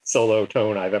guitar solo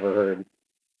tone I've ever heard.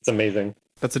 It's amazing.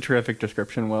 That's a terrific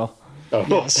description, Will. Oh,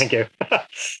 yes. Thank you.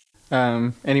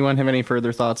 Anyone have any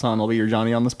further thoughts on I'll Be Your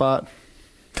Johnny on the Spot?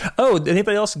 Oh, did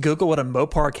anybody else Google what a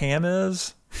Mopar cam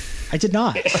is? I did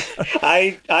not.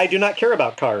 I do not care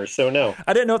about cars, so no.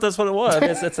 I didn't know if that's what it was.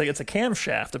 It's a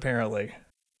camshaft, apparently.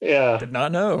 Yeah. Did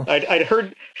not know. I'd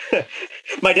heard...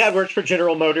 My dad worked for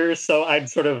General Motors, so I'd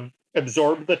sort of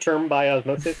absorbed the term by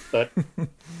osmosis, but...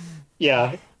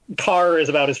 Yeah, car is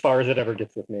about as far as it ever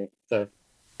gets with me. So,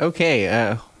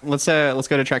 okay, let's go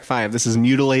to track 5. This is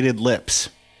Mutilated Lips.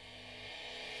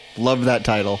 Love that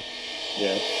title.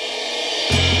 Yeah.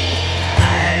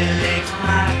 I lick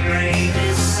my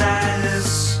greatest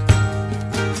silence.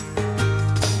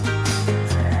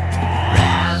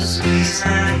 Rather squeeze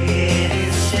my head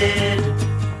instead.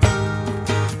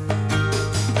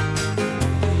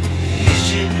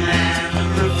 Vision man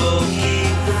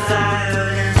provoking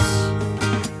violence.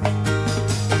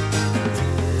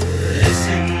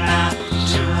 Listen not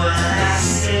to what I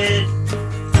said.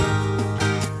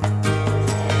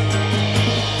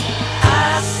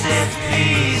 I said,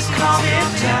 please calm it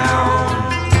down.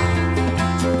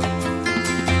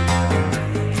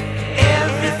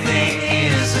 Everything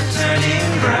is a turning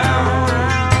round.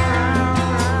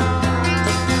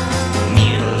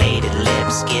 Mutilated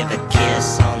lips give a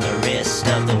kiss on the wrist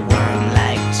of the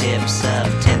worm-like tips of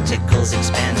tentacles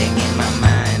expanding in my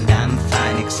mind. I'm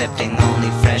fine, accepting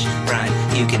only fresh brine.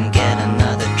 You can get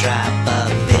another drop of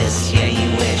this, yeah,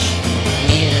 you wish.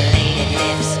 Mutilated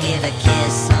lips give a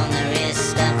kiss on the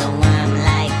wrist of the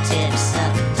worm-like tips of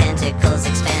tentacles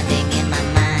expanding in my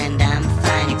mind. I'm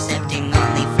fine, accepting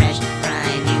only fresh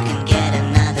brine. You can get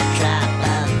another drop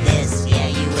of this, yeah,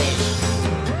 you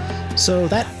wish. So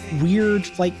that weird,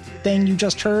 thing you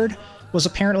just heard was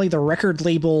apparently the record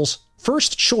label's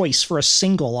first choice for a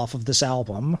single off of this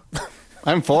album.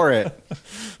 I'm for it.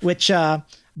 Which,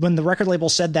 when the record label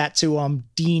said that to him,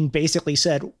 Dean basically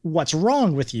said, "What's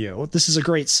wrong with you? This is a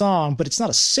great song, but it's not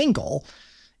a single.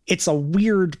 It's a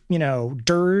weird,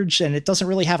 dirge, and it doesn't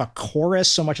really have a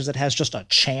chorus so much as it has just a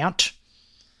chant."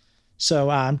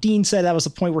 So Dean said that was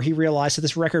the point where he realized that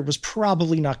this record was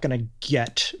probably not going to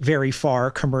get very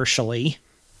far commercially.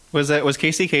 Was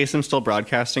Casey Kasem still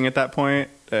broadcasting at that point?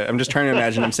 I'm just trying to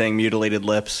imagine him saying "mutilated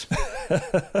lips."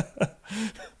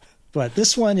 But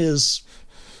this one is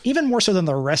even more so than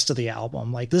the rest of the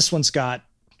album. Like, this one's got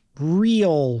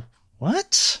real,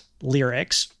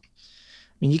 lyrics.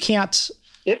 I mean, you can't...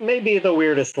 It may be the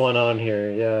weirdest one on here,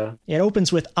 yeah. It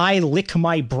opens with, "I lick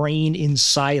my brain in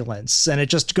silence," and it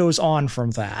just goes on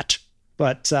from that.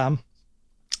 But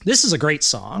This is a great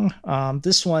song.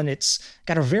 This one, it's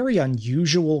got a very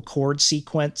unusual chord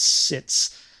sequence.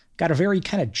 It's got a very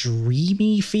kind of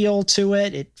dreamy feel to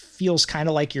it. It feels kind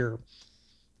of like you're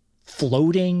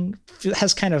floating. It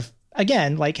has kind of,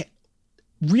 again, like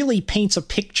really paints a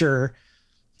picture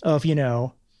of,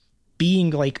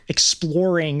 being like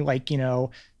exploring, like,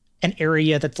 an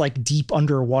area that's like deep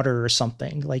underwater or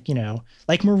something, like,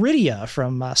 like Meridia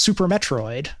from Super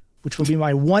Metroid, which will be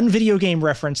my one video game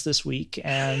reference this week,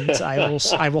 and I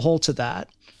will hold to that.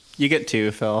 You get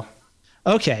 2, Phil.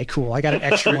 Okay, cool. I got an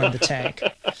extra one in the tank.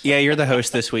 Yeah, you're the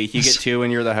host this week. You get 2 when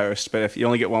you're the host, but if you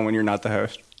only get 1 when you're not the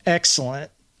host.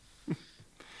 Excellent.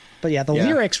 But yeah, the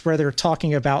lyrics where they're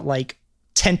talking about like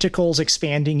tentacles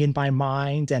expanding in my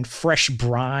mind and fresh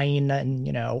brine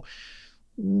and,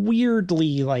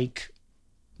 weirdly like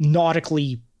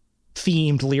nautically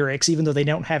themed lyrics, even though they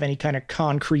don't have any kind of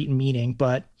concrete meaning.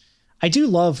 But I do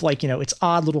love like, its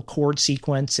odd little chord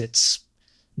sequence. It's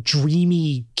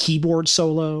dreamy keyboard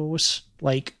solos.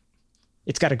 Like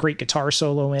it's got a great guitar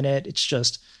solo in it. It's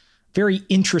just very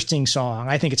interesting song.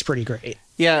 I think it's pretty great.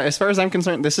 Yeah, as far as I'm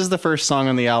concerned, this is the first song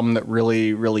on the album that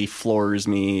really, really floors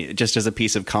me just as a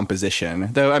piece of composition.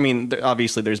 Though, I mean,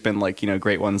 obviously there's been like,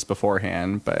 great ones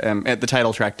beforehand, but the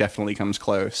title track definitely comes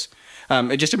close.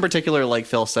 Just in particular, like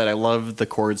Phil said, I love the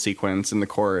chord sequence in the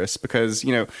chorus because,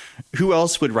 who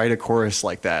else would write a chorus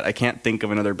like that? I can't think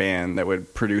of another band that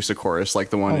would produce a chorus like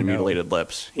the one in Mutilated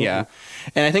Lips. Mm-hmm. Yeah.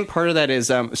 And I think part of that is,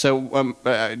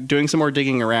 doing some more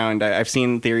digging around, I've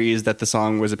seen theories that the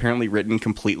song was apparently written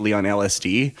completely on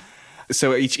LSD.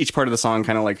 So each part of the song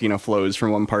kind of like, flows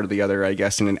from one part to the other, I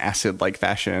guess, in an acid-like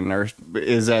fashion, or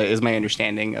is my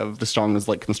understanding of the song's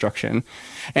like construction.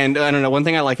 And I don't know, one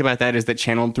thing I like about that is that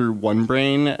channeled through one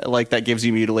brain, like that gives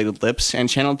you Mutilated Lips, and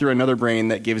channeled through another brain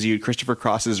that gives you Christopher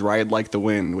Cross's Ride Like the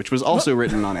Wind, which was also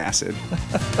written on acid.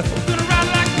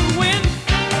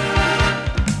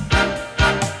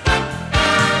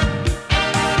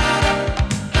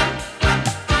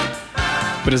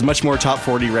 But is much more top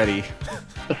 40 ready.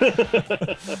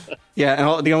 Yeah,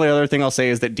 and the only other thing I'll say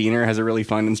is that Diener has a really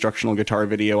fun instructional guitar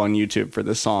video on YouTube for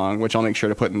this song, which I'll make sure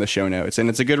to put in the show notes. And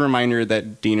it's a good reminder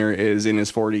that Diener is in his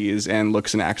 40s and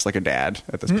looks and acts like a dad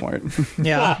at this point.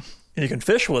 Yeah. And you can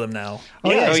fish with him now.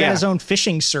 Oh, yeah. He's got his own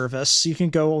fishing service. You can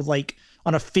go like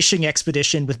on a fishing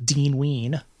expedition with Dean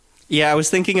Ween. Yeah, I was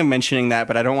thinking of mentioning that,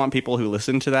 but I don't want people who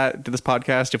listen to this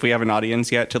podcast, if we have an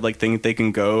audience yet, to like think they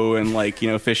can go and like,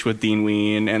 fish with Dean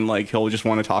Ween and like he'll just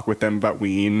want to talk with them about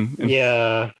Ween.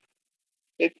 Yeah.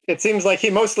 It seems like he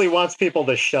mostly wants people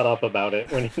to shut up about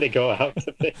it when they go out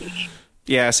to fish.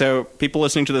 Yeah, so people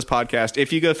listening to this podcast,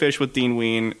 if you go fish with Dean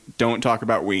Ween, don't talk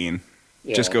about Ween.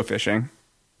 Yeah. Just go fishing.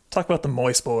 Talk about the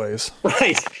Moist Boys.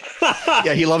 Right.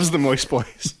 Yeah, he loves the Moist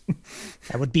Boys.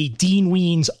 That would be Dean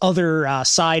Ween's other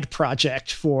side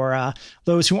project for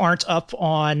those who aren't up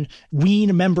on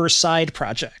Ween member side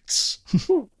projects.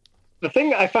 The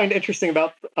thing I find interesting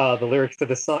about the lyrics to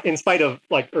this song, in spite of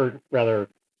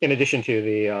in addition to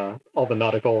the all the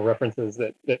nautical references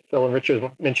that Phil and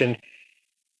Richard mentioned,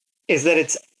 is that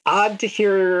it's odd to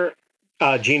hear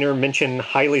Diener mention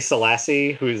Haile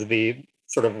Selassie, who's the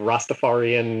sort of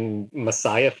Rastafarian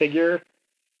messiah figure,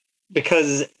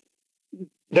 because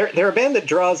they're a band that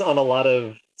draws on a lot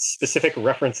of specific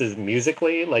references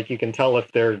musically. Like you can tell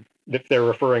if they're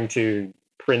referring to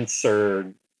Prince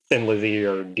or Thin Lizzy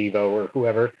or Devo or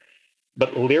whoever.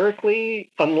 But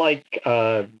lyrically, unlike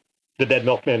the Dead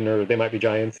Milkmen or They Might Be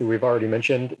Giants, who we've already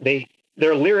mentioned,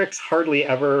 their lyrics hardly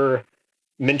ever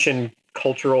mention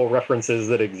cultural references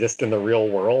that exist in the real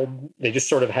world. They just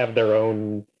sort of have their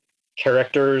own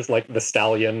characters, like the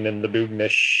Stallion and the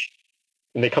Boognish,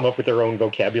 and they come up with their own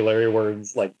vocabulary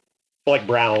words, like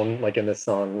brown, like in this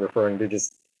song, referring to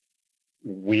just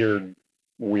weird.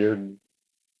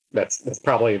 That's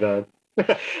probably the.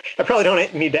 I probably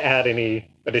don't need to add any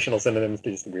additional synonyms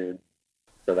to just weird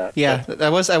for that. Yeah, I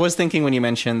was thinking when you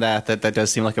mentioned that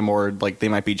does seem like a more like They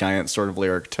Might Be Giants sort of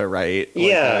lyric to write. Like,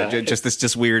 yeah, just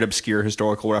this weird obscure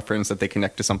historical reference that they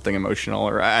connect to something emotional,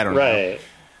 or I don't know. Right.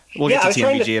 We'll get to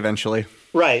TMBG eventually.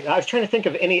 Right. I was trying to think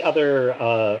of any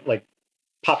other like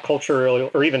pop culture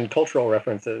or even cultural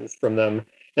references from them.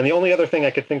 And the only other thing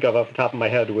I could think of off the top of my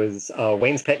head was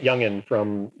Wayne's Pet Youngin'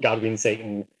 from God, Ween,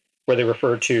 Satan, where they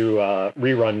refer to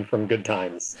Rerun from Good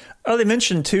Times. Oh, they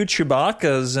mentioned two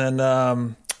Chewbacca's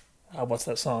and what's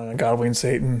that song on God, Ween,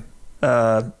 Satan?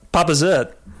 Papa's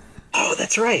It. Oh,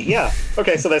 that's right. Yeah.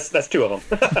 Okay, so that's two of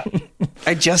them.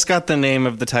 I just got the name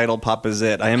of the title Papa's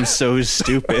It. I am so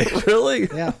stupid. Really?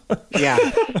 Yeah. Yeah.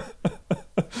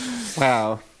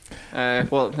 Wow.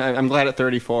 Well, I'm glad at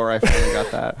 34 I finally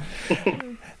got that.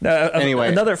 Anyway.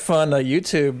 Another fun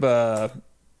YouTube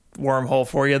wormhole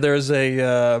for you. There's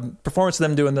a performance of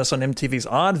them doing this on MTV's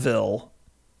Oddville.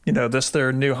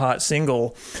 Their new hot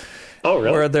single. Oh,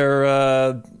 really? Where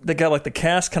they got like the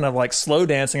cast kind of like slow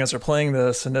dancing as they're playing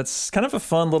this, and it's kind of a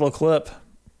fun little clip.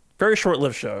 Very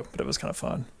short-lived show, but it was kind of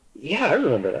fun. Yeah, I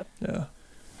remember that. Yeah.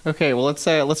 Okay, well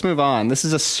let's move on. This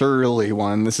is a surly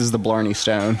one. This is the Blarney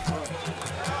Stone. Get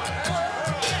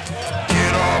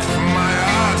off my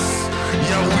ass,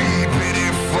 you wee bitty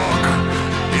fuck.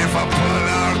 If I pull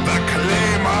out the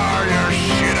claymore, your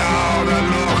shit out of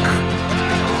luck.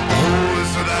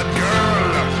 Who's that girl,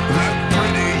 that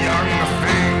pretty young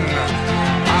thing?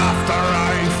 After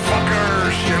I fuck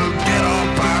her, she'll get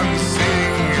up and sing.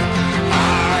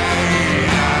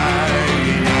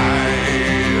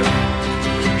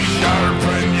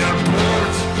 Sharpen your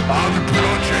boot, I'll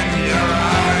bludgeon your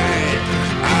eye.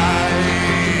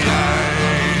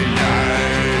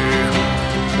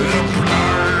 The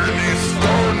Blarney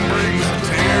Stone brings a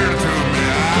tear to my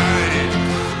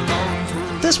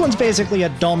eye. This one's basically a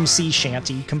dumb sea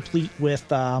shanty, complete with,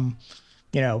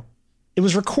 it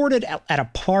was recorded at a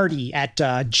party at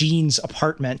Gene's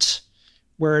apartment,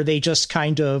 where they just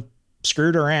kind of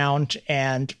screwed around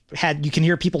and you can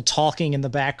hear people talking in the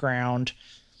background.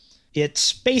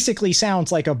 It basically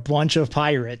sounds like a bunch of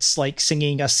pirates like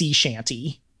singing a sea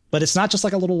shanty, but it's not just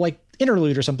like a little like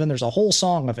interlude or something. There's a whole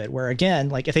song of it where, again,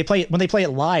 like when they play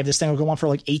it live, this thing will go on for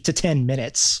like 8 to 10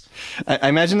 minutes. I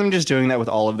imagine them just doing that with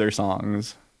all of their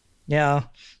songs. Yeah.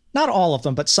 Not all of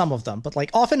them, but some of them. But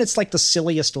like often it's like the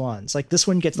silliest ones. Like this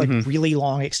one gets like really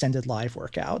long extended live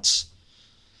workouts.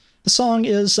 The song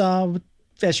is,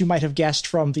 as you might have guessed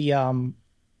from the,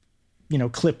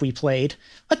 clip we played,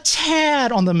 a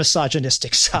tad on the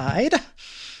misogynistic side.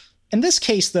 In this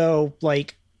case, though,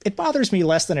 like it bothers me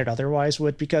less than it otherwise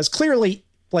would, because clearly,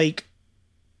 like,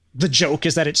 the joke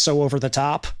is that it's so over the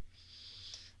top.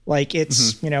 Like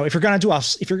it's, if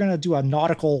you're gonna do a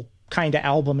nautical kind of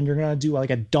album and you're gonna do like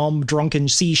a dumb drunken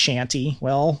sea shanty,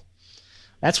 well,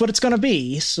 that's what it's gonna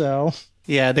be. So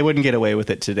yeah, they wouldn't get away with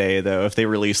it today though. If they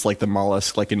released like the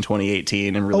Mollusk like in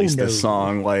 2018 and released this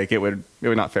song, like it would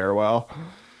not fare well.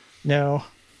 No.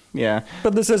 Yeah,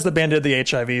 but this is the band did the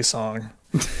HIV song.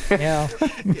 Yeah.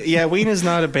 Yeah, Ween is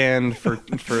not a band for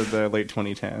the late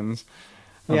 2010s,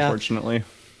 unfortunately. Yeah.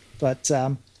 But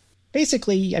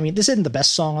basically, I mean, this isn't the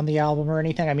best song on the album or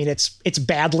anything. I mean, it's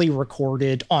badly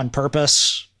recorded on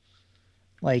purpose.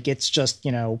 Like, it's just,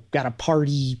 got a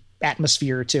party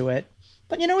atmosphere to it.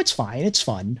 But, it's fine. It's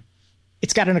fun.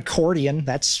 It's got an accordion.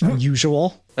 That's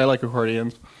unusual. I like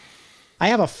accordions. I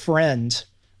have a friend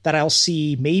that I'll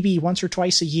see maybe once or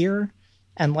twice a year.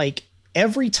 And, like,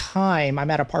 every time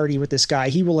I'm at a party with this guy,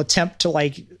 he will attempt to,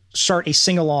 like, start a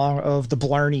sing-along of the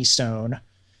Blarney Stone,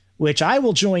 which I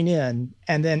will join in,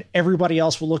 and then everybody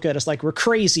else will look at us like we're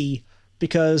crazy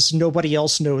because nobody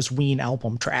else knows Ween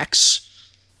album tracks.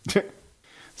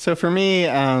 So for me,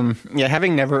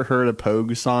 having never heard a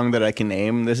Pogue song that I can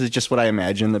name, this is just what I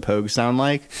imagine the Pogues sound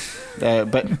like.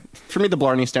 But for me, the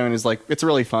Blarney Stone is like, it's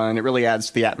really fun. It really adds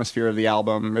to the atmosphere of the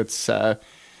album. It's,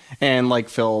 and like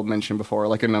Phil mentioned before,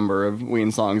 like a number of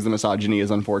Ween songs, the misogyny is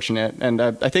unfortunate. And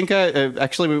I think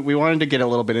actually we wanted to get a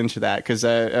little bit into that because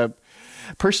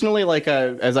personally, like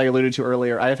as I alluded to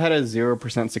earlier, I've had a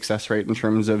 0% success rate in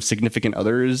terms of significant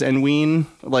others and Ween,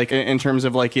 like in terms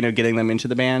of like getting them into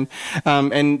the band,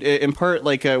 and in part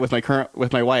like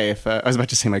with my wife. I was about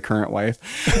to say my current wife.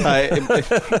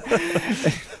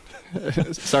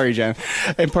 Sorry, Jen.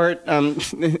 In part,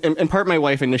 my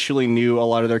wife initially knew a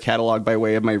lot of their catalog by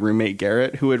way of my roommate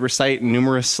Garrett, who would recite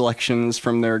numerous selections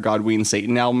from their God Ween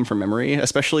Satan album from memory,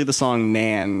 especially the song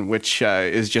Nan, which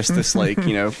is just this like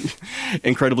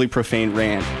incredibly profane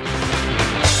rant. You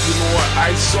know what?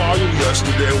 I saw you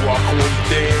yesterday walking with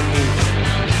Danny.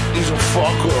 He's a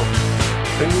fucker.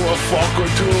 And you a fucker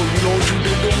too. You know what you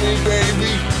did to me,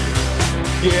 baby?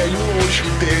 Yeah, you know what you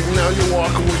did. Now you're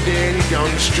walking with Danny down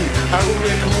the street. How you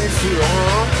making me feel,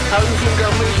 huh? How you think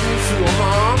I make me feel,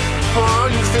 huh? Huh?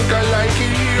 You think I like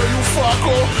it here? You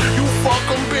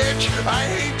fucking bitch. I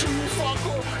hate you,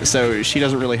 fucker. So she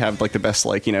doesn't really have like the best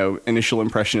like initial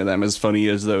impression of them, as funny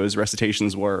as those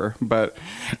recitations were. But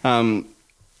on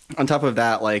top of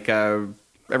that, like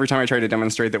every time I try to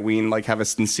demonstrate that Ween like have a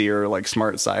sincere like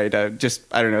smart side, I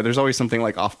don't know, there's always something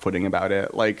like off-putting about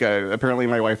it. Like apparently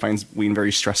my wife finds Ween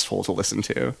very stressful to listen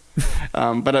to.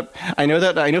 But I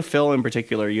know Phil in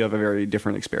particular, you have a very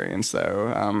different experience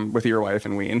though, with your wife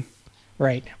and Ween.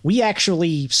 Right. We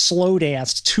actually slow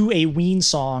danced to a Ween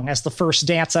song as the first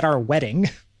dance at our wedding.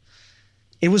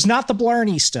 It was not the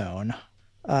Blarney Stone.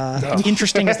 No.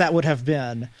 Interesting as that would have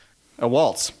been. A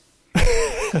waltz.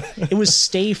 It was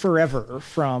Stay Forever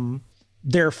from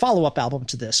their follow-up album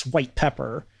to this, White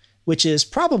Pepper, which is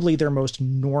probably their most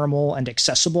normal and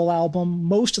accessible album.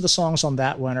 Most of the songs on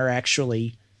that one are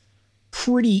actually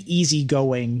pretty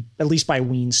easygoing, at least by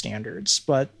Ween standards.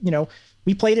 But,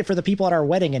 we played it for the people at our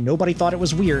wedding and nobody thought it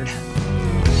was weird.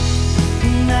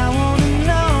 I wanna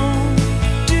know,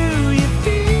 do you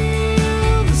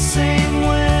feel the same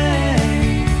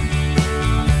way?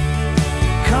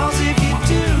 'Cause if you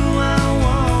do, I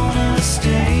wanna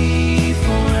stay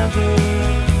forever.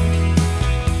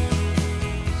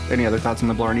 Any other thoughts on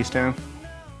the Blarney Stone?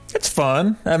 It's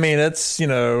fun. I mean, it's,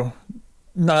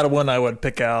 not one I would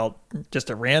pick out just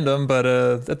at random, but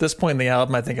at this point in the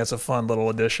album, I think it's a fun little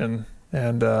addition.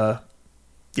 And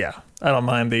yeah, I don't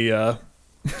mind the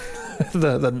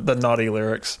the naughty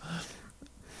lyrics.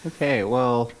 Okay,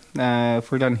 well,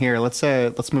 if we're done here, let's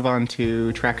move on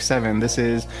to track 7.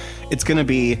 It's gonna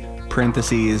be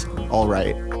parentheses, all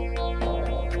right,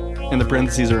 and the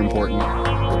parentheses are important.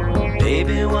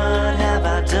 Baby, what have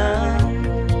I done?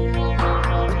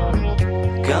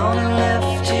 Gonna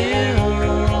left you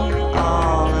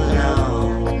all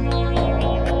alone.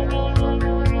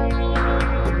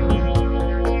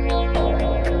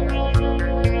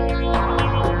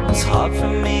 It's hard for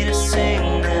me to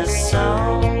sing this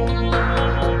song.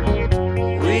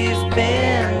 We've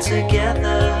been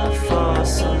together for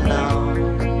so long.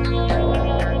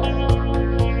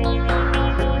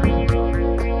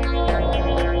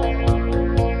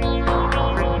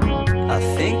 I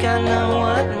think I know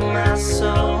what my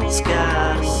soul's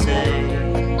gotta say,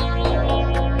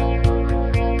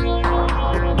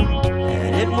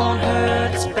 and it won't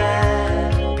hurt as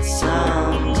bad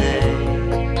someday.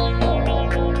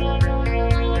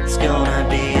 It's gonna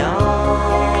be alright,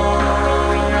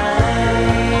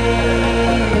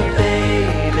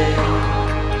 baby.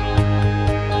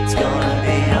 It's gonna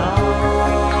be alright,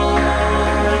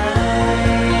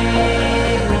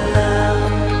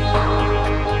 love.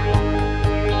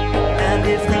 And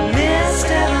if the mist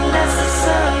ever lets the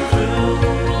sun through,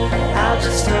 I'll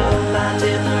just hope I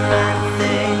did the right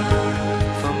thing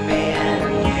for me and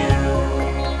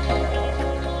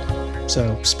you. So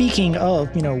speaking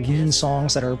of, Ween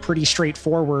songs that are pretty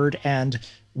straightforward and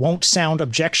won't sound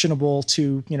objectionable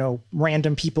to,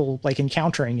 random people like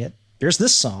encountering it, there's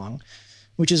this song,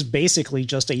 which is basically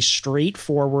just a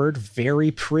straightforward,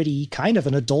 very pretty, kind of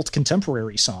an adult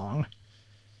contemporary song.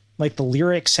 Like, the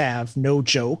lyrics have no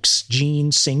jokes.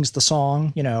 Gene sings the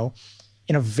song, in a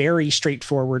very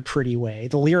straightforward, pretty way.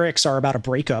 The lyrics are about a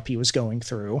breakup he was going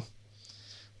through.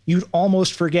 You'd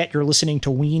almost forget you're listening to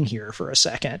Ween here for a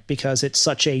second because it's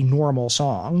such a normal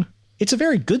song. It's a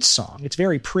very good song. It's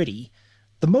very pretty.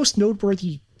 The most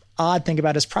noteworthy odd thing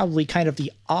about it is probably kind of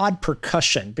the odd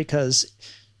percussion, because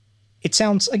it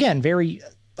sounds, again, very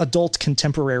adult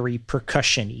contemporary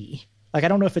percussion-y. Like, I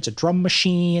don't know if it's a drum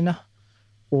machine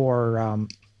or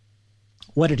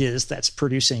what it is that's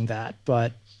producing that,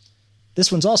 but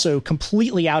this one's also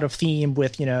completely out of theme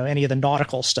with, any of the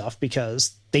nautical stuff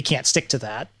because they can't stick to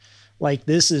that. Like,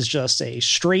 this is just a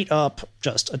straight up,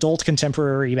 just adult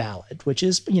contemporary ballad, which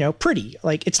is, pretty.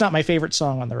 Like, it's not my favorite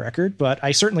song on the record, but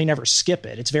I certainly never skip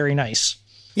it. It's very nice.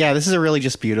 Yeah, this is a really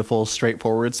just beautiful,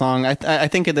 straightforward song. I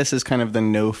think of this as kind of the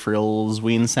no-frills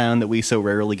Ween sound that we so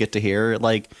rarely get to hear.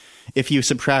 Like, if you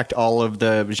subtract all of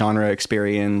the genre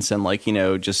experience and,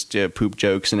 just poop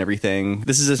jokes and everything,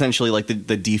 this is essentially like the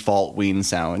default Ween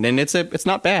sound. And it's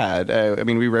not bad.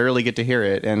 We rarely get to hear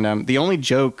it. And the only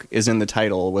joke is in the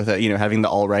title with, having the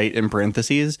all right in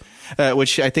parentheses,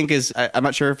 which I think is, I'm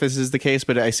not sure if this is the case,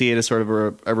 but I see it as sort of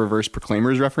a reverse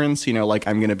Proclaimers reference, like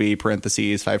I'm going to be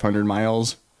parentheses 500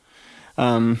 miles.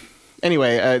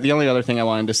 Anyway, the only other thing I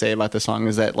wanted to say about this song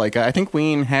is that, I think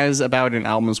Ween has about an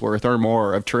album's worth or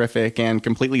more of terrific and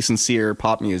completely sincere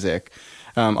pop music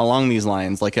along these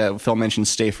lines. Like Phil mentioned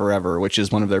Stay Forever, which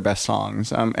is one of their best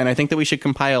songs. And I think that we should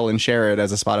compile and share it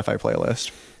as a Spotify playlist.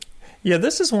 Yeah,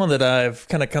 this is one that I've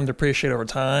kind of come to appreciate over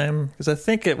time, because I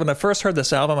think when I first heard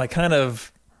this album, I kind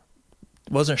of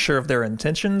wasn't sure of their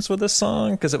intentions with this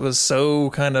song, because it was so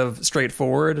kind of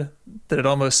straightforward that it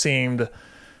almost seemed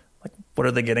like, what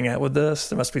are they getting at with this?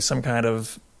 There must be some kind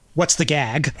of... What's the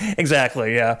gag?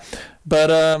 Exactly, yeah.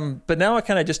 But now I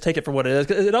kind of just take it for what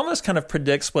it is. It almost kind of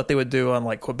predicts what they would do on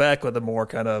Quebec with the more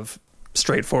kind of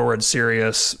straightforward,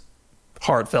 serious,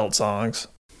 heartfelt songs.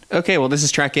 Okay, well, this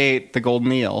is track 8, The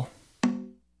Golden Eel.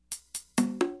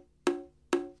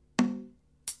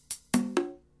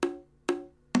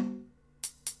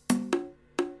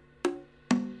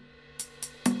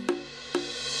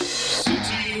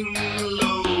 Sitting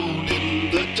alone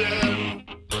in the den,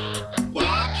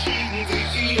 watching the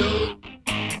eel.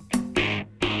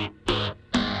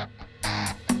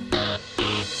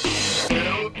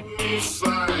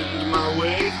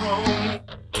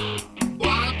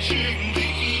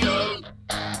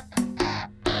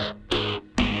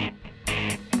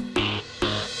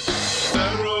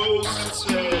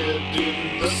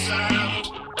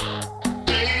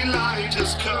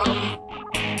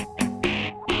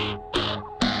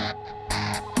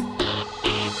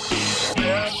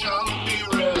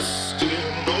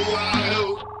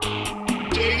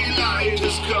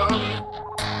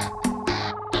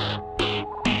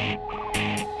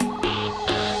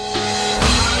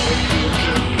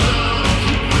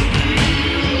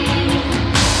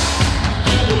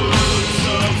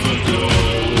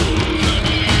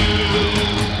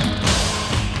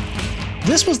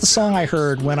 This was the song I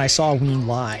heard when I saw Ween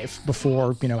live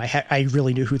before, I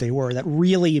really knew who they were. That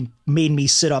really made me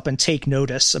sit up and take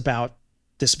notice about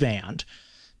this band,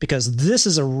 because this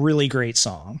is a really great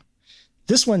song.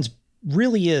 This one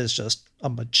really is just a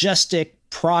majestic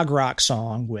prog rock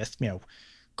song with,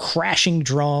 crashing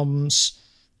drums,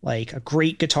 like a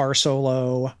great guitar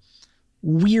solo,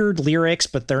 weird lyrics,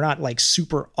 but they're not like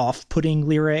super off-putting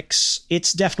lyrics.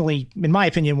 It's definitely, in my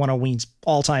opinion, one of Ween's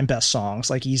all-time best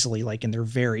songs, like easily like in their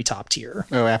very top tier.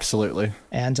 Oh, absolutely.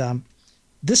 And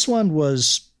this one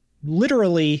was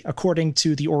literally, according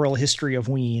to the oral history of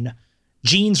Ween,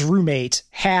 Gene's roommate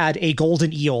had a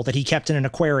golden eel that he kept in an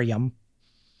aquarium,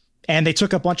 and they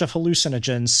took a bunch of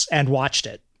hallucinogens and watched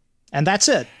it. And that's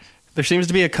it. There seems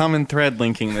to be a common thread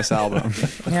linking this album.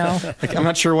 Like, I'm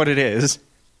not sure what it is.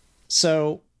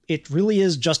 So it really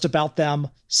is just about them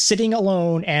sitting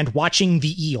alone and watching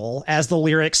the eel, as the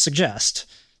lyrics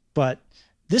suggest. But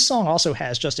this song also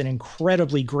has just an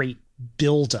incredibly great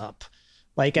build-up.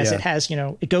 Like, as it has,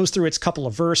 it goes through its couple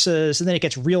of verses, and then it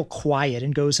gets real quiet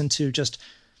and goes into just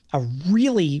a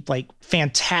really, like,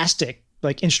 fantastic,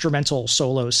 like, instrumental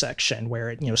solo section where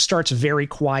it, starts very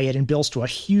quiet and builds to a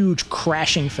huge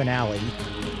crashing finale.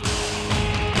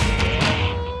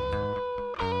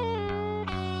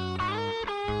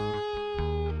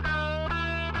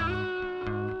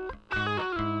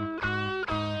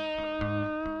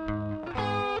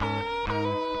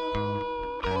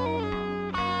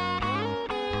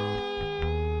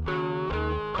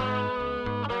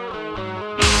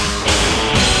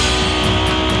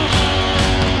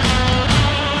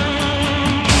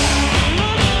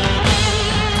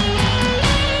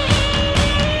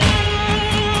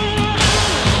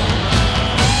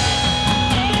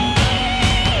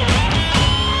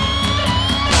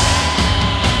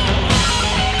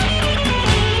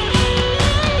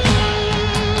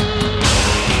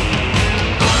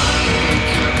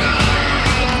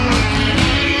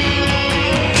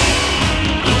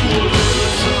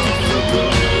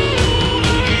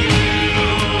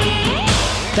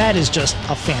 That is just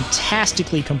a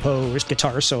fantastically composed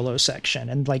guitar solo section.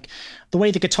 And like the way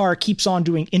the guitar keeps on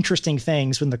doing interesting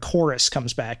things when the chorus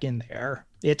comes back in there.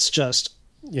 It's just,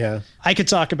 I could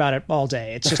talk about it all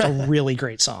day. It's just a really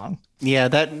great song. Yeah,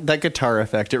 that guitar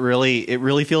effect, it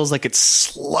really feels like it's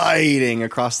sliding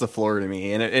across the floor to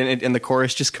me, and the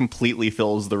chorus just completely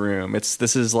fills the room.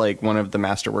 This is like one of the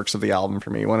masterworks of the album for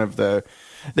me. One of the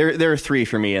there are three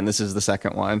for me, and this is the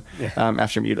second one.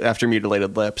 After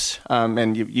Mutilated Lips,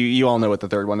 and you all know what the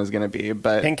third one is going to be.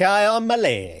 But Pink eye on my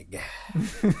leg.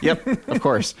 Yep, of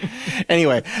course.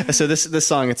 Anyway, so this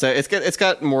song it's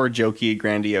got more jokey,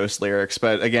 grandiose lyrics,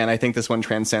 but again, I think this one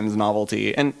transcends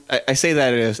novelty, and I say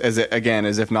that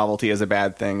as if novelty is a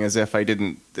bad thing, as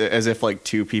if like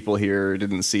two people here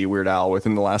didn't see Weird Al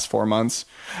within the last 4 months.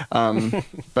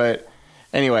 But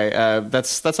anyway,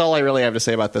 that's all I really have to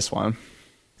say about this one.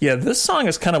 Yeah, this song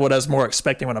is kind of what I was more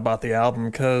expecting when I bought the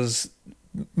album, because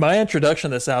my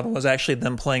introduction to this album was actually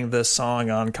them playing this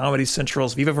song on Comedy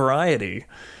Central's Viva Variety,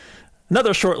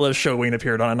 another short-lived show Ween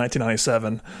appeared on in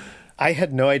 1997. I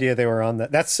had no idea they were on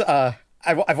that. That's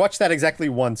I've watched that exactly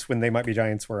once when They Might Be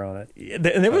Giants were on it.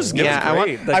 And it was great.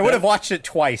 I would have watched it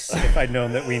twice if I'd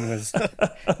known that Ween was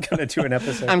going to do an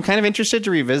episode. I'm kind of interested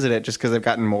to revisit it just because I've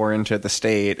gotten more into the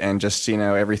state and just,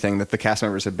 everything that the cast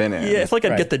members have been in. Yeah, I feel like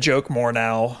I'd get the joke more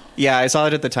now. Yeah, I saw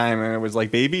it at the time and it was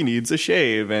like, baby needs a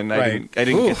shave. And I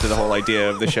didn't get to the whole idea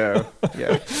of the show.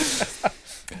 Yeah.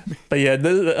 But yeah,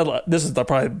 this is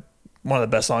probably one of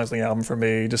the best songs on the album for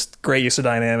me. Just great use of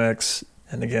dynamics.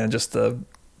 And again, just the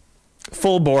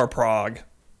full bore prog.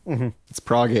 Mm-hmm. It's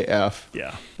prog AF.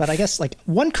 Yeah. But I guess like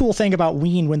one cool thing about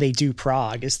Ween when they do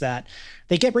prog is that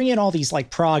they bring in all these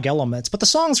like prog elements, but the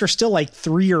songs are still like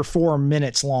 3 or 4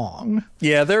 minutes long.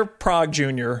 Yeah, they're prog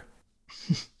junior.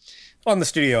 On the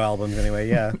studio albums anyway,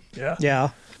 yeah. Yeah.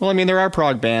 Well, I mean, there are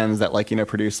prog bands that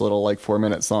produce little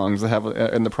 4-minute songs that have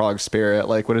in the prog spirit.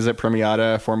 Like, what is it?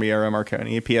 Premiata, Formiera,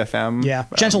 Marconi, PFM. Yeah.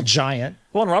 Gentle Giant.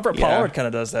 Well, and Robert Pollard kind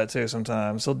of does that too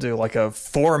sometimes. He'll do like a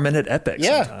 4-minute epic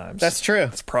sometimes. That's true.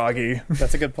 It's proggy.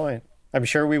 That's a good point. I'm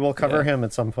sure we will cover him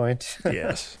at some point.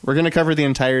 Yes. We're going to cover the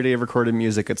entirety of recorded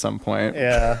music at some point.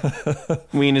 Yeah.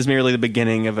 Ween is merely the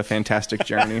beginning of a fantastic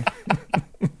journey.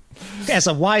 As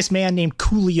a wise man named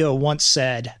Coolio once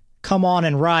said, come on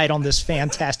and ride on this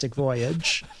fantastic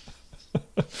voyage.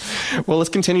 Well, let's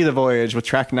continue the voyage with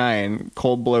track 9,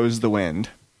 Cold Blows the Wind.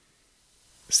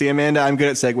 See, Amanda, I'm good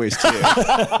at segues too.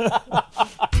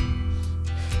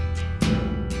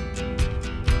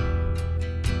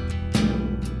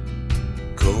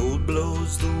 Cold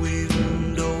blows the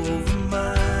wind over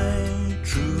my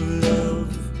true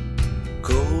love.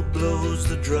 Cold blows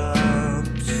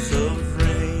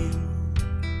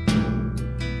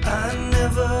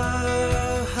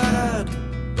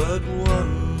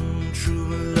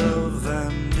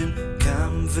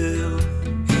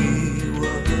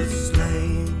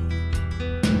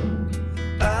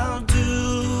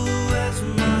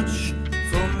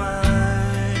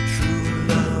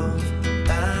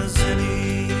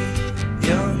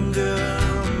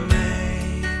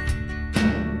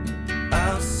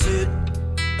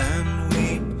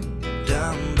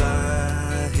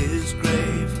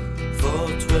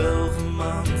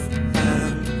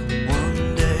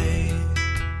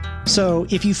So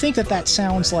if you think that that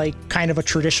sounds like kind of a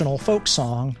traditional folk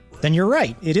song, then you're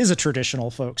right. It is a traditional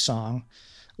folk song,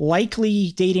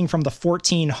 likely dating from the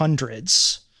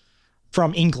 1400s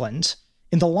from England.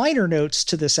 In the liner notes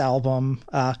to this album,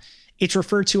 it's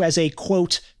referred to as a,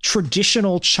 quote,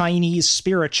 traditional Chinese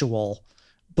spiritual,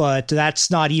 but that's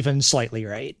not even slightly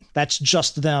right. That's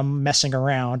just them messing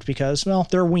around because, well,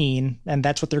 they're Ween, and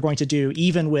that's what they're going to do,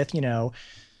 even with,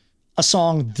 a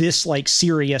song this, like,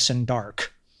 serious and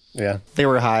dark. Yeah. They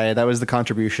were high. That was the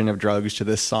contribution of drugs to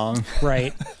this song.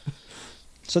 Right.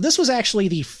 So this was actually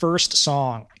the first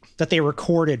song that they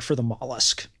recorded for the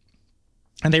Mollusk.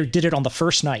 And they did it on the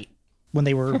first night when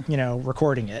they were,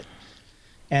 recording it.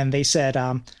 And they said,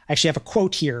 I actually have a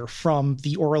quote here from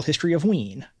the oral history of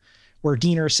Ween, where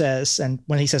Diener says, and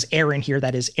when he says Aaron here,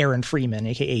 that is Aaron Freeman,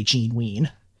 aka Gene Ween.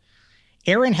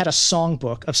 Aaron had a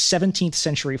songbook of 17th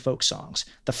century folk songs.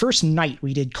 The first night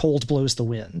we did Cold Blows the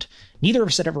Wind. Neither of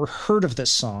us had ever heard of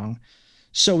this song,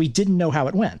 so we didn't know how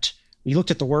it went. We looked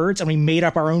at the words and we made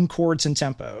up our own chords and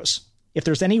tempos. If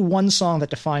there's any one song that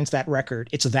defines that record,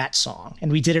 it's that song,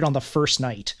 and we did it on the first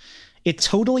night. It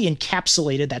totally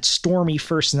encapsulated that stormy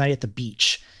first night at the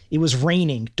beach. It was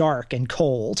raining, dark, and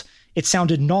cold. It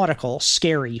sounded nautical,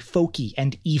 scary, folky,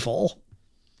 and evil.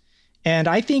 And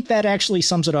I think that actually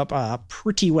sums it up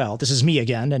pretty well. This is me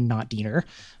again and not Diener.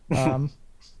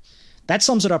 That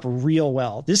sums it up real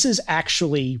well. This is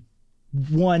actually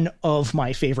one of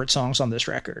my favorite songs on this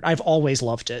record. I've always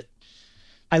loved it.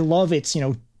 I love its,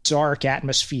 dark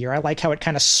atmosphere. I like how it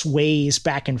kind of sways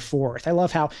back and forth. I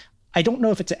love how, I don't know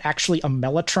if it's actually a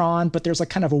mellotron, but there's like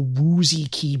kind of a woozy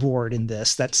keyboard in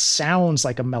this that sounds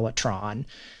like a mellotron.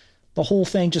 The whole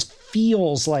thing just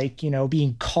feels like,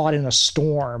 being caught in a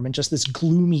storm and just this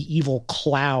gloomy, evil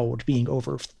cloud being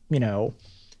over,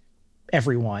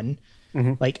 everyone.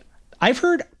 Mm-hmm. Like, I've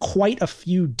heard quite a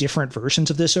few different versions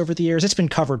of this over the years. It's been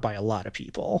covered by a lot of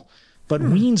people. But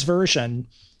Ween's version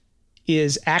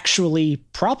is actually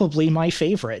probably my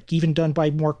favorite, even done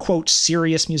by more, quote,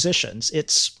 serious musicians.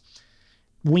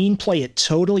 Ween play it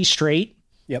totally straight.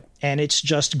 Yep. And it's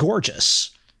just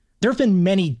gorgeous. There have been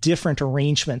many different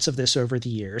arrangements of this over the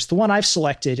years. The one I've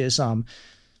selected is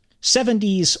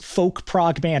 70s folk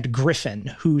prog band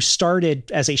Griffin, who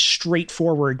started as a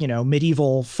straightforward,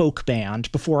 medieval folk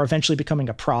band before eventually becoming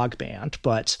a prog band.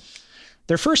 But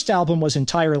their first album was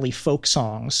entirely folk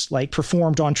songs, like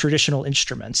performed on traditional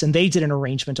instruments. And they did an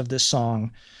arrangement of this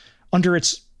song under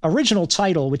its original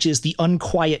title, which is The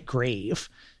Unquiet Grave.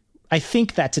 I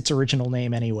think that's its original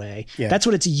name anyway. Yeah. That's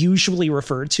what it's usually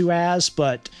referred to as,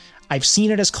 but I've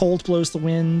seen it as Cold Blows the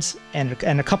Wind and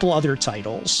a couple other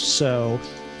titles. So,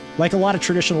 like a lot of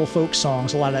traditional folk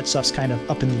songs, a lot of that stuff's kind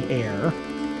of up in the air.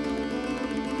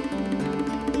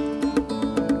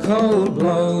 Cold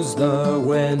blows the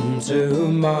wind to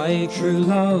my true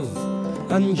love,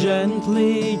 and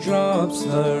gently drops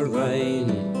the rain.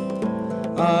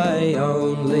 I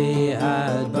only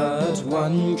had but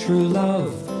one true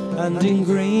love, and in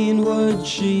greenwood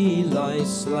she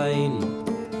lies slain.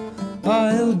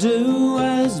 I'll do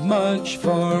as much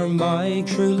for my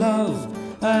true love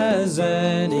as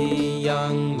any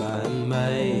young man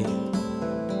may.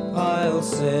 I'll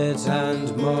sit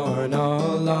and mourn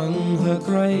along her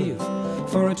grave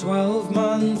for a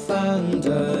 12-month and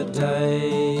a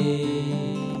day.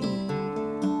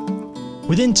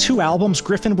 Within 2 albums,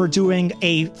 Griffin were doing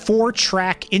a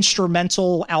 4-track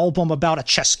instrumental album about a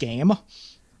chess game.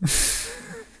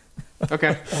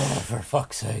 Okay. Oh, for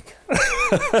fuck's sake.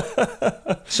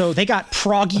 So they got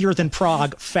proggier than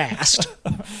prog fast.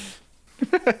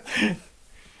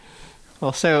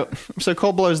 Well, so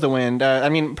Cold Blows the Wind.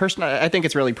 Personally, I think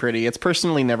it's really pretty. It's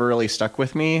personally never really stuck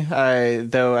with me,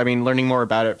 though. Learning more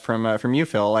about it from you,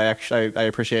 Phil, I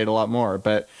appreciate it a lot more.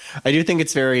 But I do think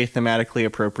it's very thematically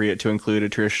appropriate to include a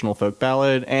traditional folk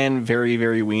ballad, and very,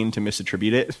 very Ween to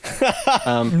misattribute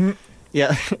it.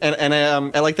 Yeah, and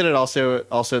I like that it also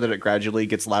that it gradually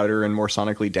gets louder and more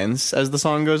sonically dense as the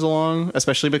song goes along,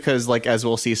 especially because, like, as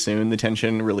we'll see soon, the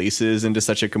tension releases into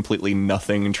such a completely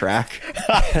nothing track.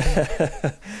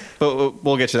 But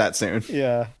we'll get to that soon.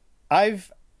 Yeah,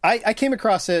 I came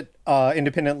across it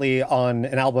independently on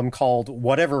an album called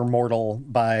Whatever Mortal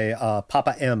by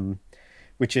Papa M,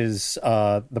 which is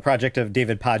the project of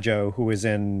David Pajo, who was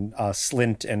in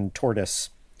Slint and Tortoise.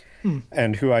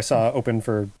 And who I saw open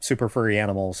for Super Furry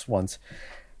Animals once.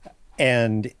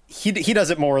 And he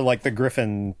does it more like the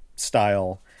Griffin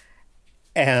style.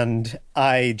 And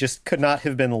I just could not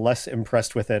have been less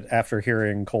impressed with it after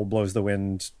hearing Cold Blows the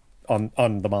Wind on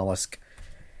the Mollusk.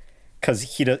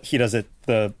 Because he does it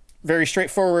the very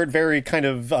straightforward, very kind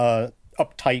of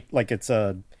uptight, like it's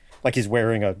like he's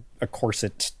wearing a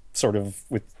corset sort of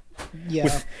with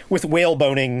Yeah. with whale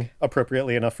boning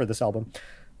appropriately enough for this album.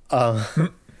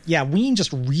 Yeah, Ween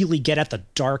just really get at the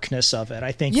darkness of it,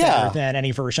 I think, Yeah. better than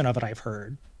any version of it I've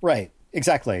heard. Right,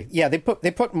 exactly. Yeah, they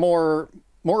put more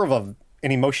of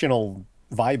an emotional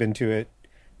vibe into it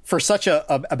for such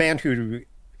a band who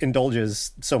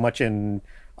indulges so much in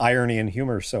irony and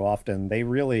humor so often. They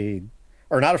really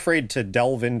are not afraid to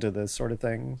delve into this sort of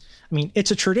thing. I mean,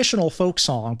 it's a traditional folk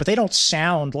song, but they don't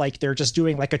sound like they're just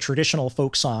doing like a traditional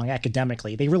folk song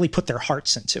academically. They really put their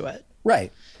hearts into it.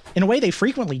 Right. In a way they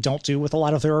frequently don't do with a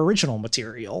lot of their original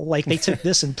material. Like they took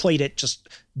this and played it just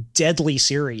deadly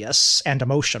serious and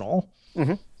emotional.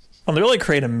 Well, they really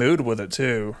create a mood with it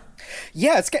too.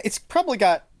 Yeah, it's probably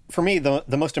got, for me,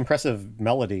 the most impressive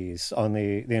melodies on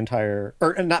the entire,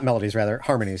 or not melodies, rather,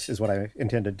 harmonies is what I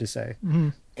intended to say.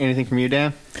 Anything from you,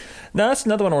 Dan? No, that's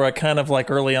another one where I kind of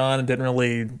like early on it didn't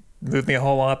really move me a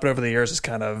whole lot, but over the years it's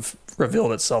kind of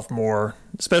revealed itself more,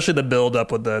 especially the build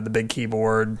up with the big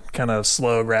keyboard, kind of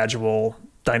slow, gradual,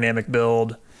 dynamic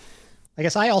build. I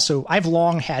guess I've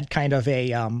long had kind of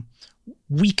a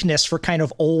weakness for kind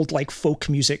of old like folk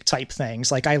music type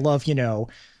things. Like I love,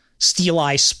 Steel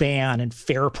Eye Span and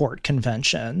Fairport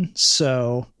Convention.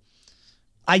 So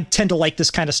I tend to like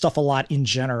this kind of stuff a lot in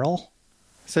general.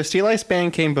 So Steel Eye Span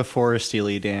came before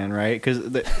Steely Dan, right? Because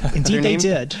Indeed they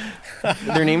did.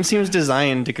 Their name seems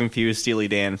designed to confuse Steely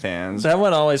Dan fans. That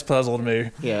one always puzzled me.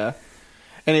 Yeah.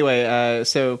 Anyway,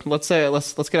 so let's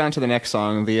get on to the next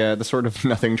song, the sort of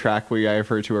nothing track I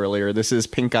referred to earlier. This is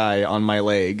Pink Eye on My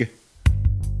Leg.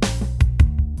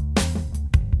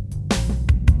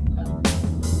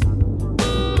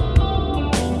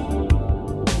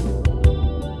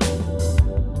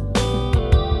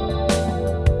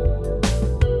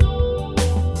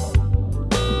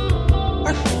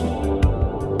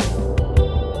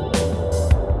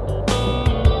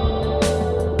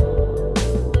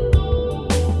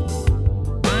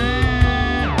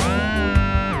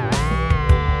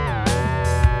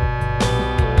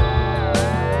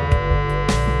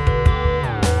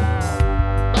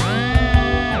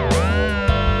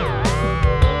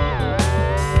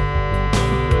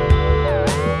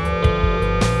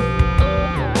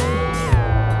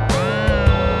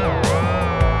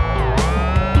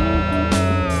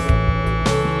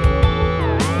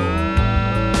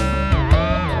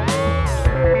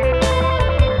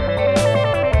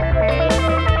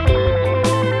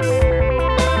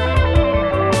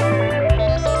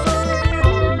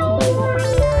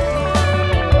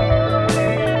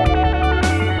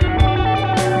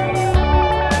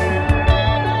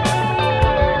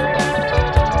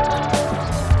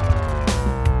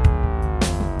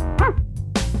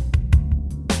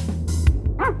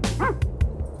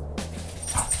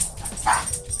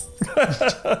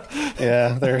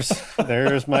 Yeah,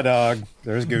 there's my dog.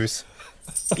 There's Goose.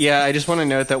 Yeah, I just want to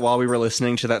note that while we were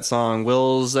listening to that song,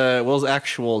 Will's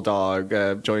actual dog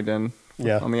joined in.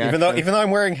 Yeah, on the even though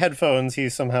I'm wearing headphones, he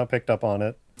somehow picked up on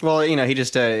it. Well, he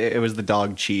just it was the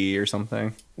dog Chi or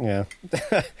something. Yeah,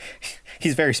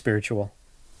 he's very spiritual.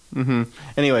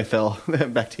 Anyway, Phil,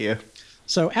 back to you.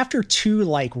 So after two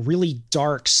like really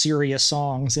dark, serious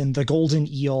songs in The Golden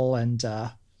Eel and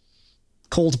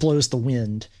Cold Blows the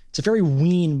Wind, it's a very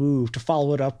Ween move to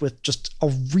follow it up with just a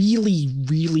really,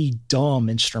 really dumb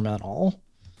instrumental.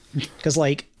 Because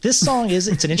like this song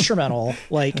it's an instrumental,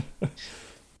 like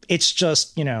it's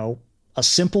just, a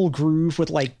simple groove with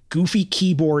like goofy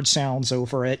keyboard sounds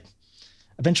over it.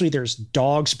 Eventually there's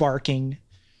dogs barking.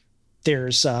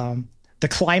 There's the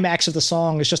climax of the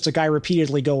song is just a guy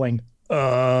repeatedly going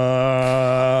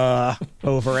over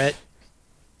it.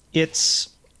 It's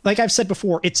like I've said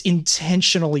before, it's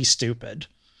intentionally stupid.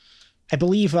 I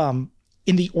believe in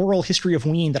the oral history of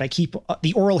Ween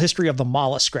the oral history of the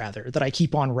Mollusk rather, that I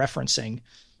keep on referencing,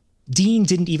 Dean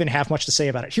didn't even have much to say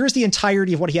about it. Here's the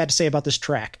entirety of what he had to say about this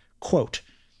track. Quote,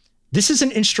 "This is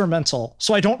an instrumental,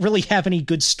 so I don't really have any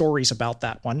good stories about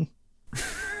that one."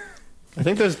 I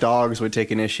think those dogs would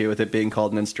take an issue with it being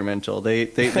called an instrumental. They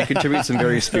contribute some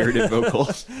very spirited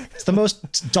vocals. It's the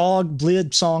most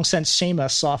dog-lid song since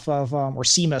Seamus off of, or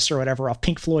Seamus or whatever, off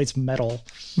Pink Floyd's Metal.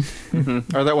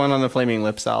 Or that one on the Flaming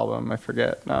Lips album, I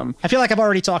forget. I feel like I've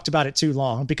already talked about it too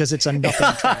long because it's a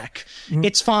nothing track.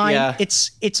 It's fine. Yeah.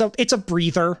 It's a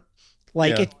breather.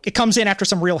 Like it comes in after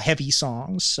some real heavy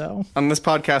songs. So on this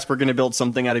podcast, we're going to build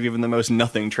something out of even the most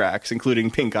nothing tracks, including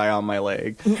Pink Eye on My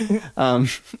Leg.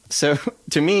 So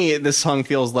to me, this song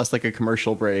feels less like a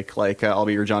commercial break, like I'll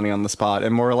Be Your Johnny on the Spot,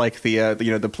 and more like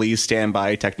the please stand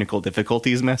by technical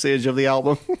difficulties message of the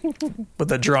album. With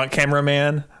the drunk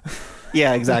cameraman.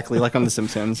 Yeah, exactly, like on The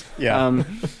Simpsons. Yeah.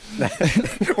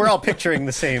 We're all picturing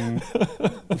the same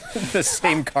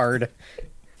card.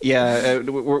 Yeah,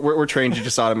 we're trained to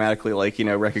just automatically, like,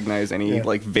 recognize any,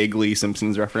 like, vaguely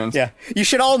Simpsons reference. Yeah. You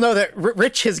should all know that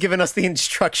Rich has given us the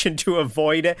instruction to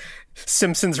avoid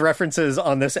Simpsons references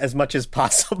on this as much as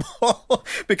possible,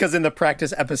 because in the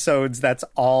practice episodes, that's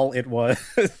all it was.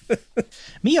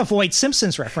 Me avoid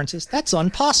Simpsons references? That's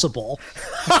impossible.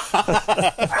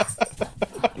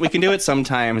 We can do it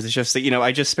sometimes. It's just that,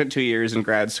 I just spent 2 years in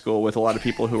grad school with a lot of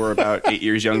people who were about 8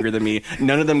 years younger than me.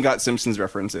 None of them got Simpsons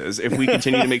references. If we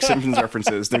continue to make Simpsons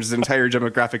references, there's an entire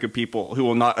demographic of people who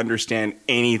will not understand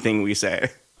anything we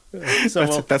say.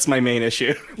 So that's my main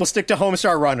issue. We'll stick to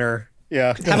Homestar Runner.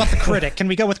 Yeah. How about the Critic? Can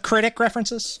we go with Critic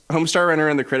references? Homestar Runner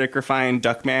and the Critic are fine.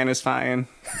 Duckman is fine.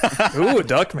 Ooh,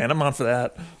 Duckman. I'm on for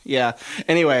that. Yeah.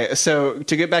 Anyway, so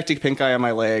to get back to Pink Eye on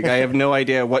My Leg, I have no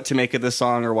idea what to make of this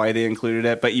song or why they included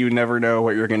it, but you never know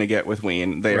what you're going to get with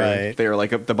Ween. They are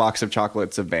like the box of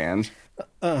chocolates of band.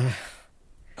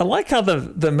 I like how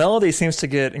the melody seems to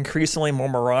get increasingly more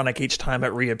moronic each time it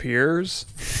reappears.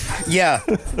 Yeah.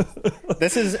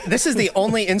 This is the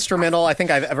only instrumental I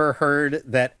think I've ever heard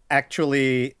that I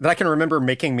can remember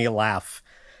making me laugh.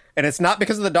 And it's not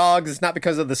because of the dogs, it's not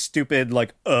because of the stupid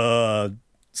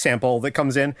sample that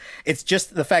comes in. It's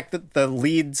just the fact that the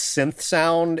lead synth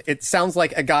sound, it sounds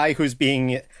like a guy who's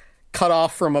being cut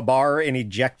off from a bar and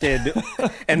ejected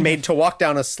and made to walk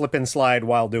down a slip and slide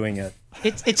while doing it.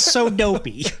 It's so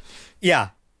dopey.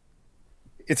 Yeah.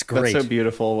 It's great. That's so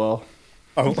beautiful, Will.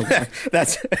 Oh,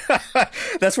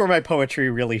 that's where my poetry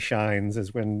really shines,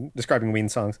 is when describing Ween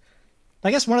songs.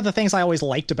 I guess one of the things I always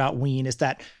liked about Ween is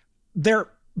that they're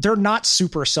not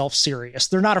super self-serious.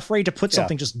 They're not afraid to put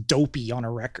something just dopey on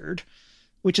a record,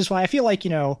 which is why I feel like,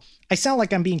 I sound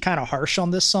like I'm being kind of harsh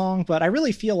on this song, but I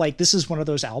really feel like this is one of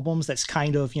those albums that's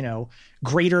kind of,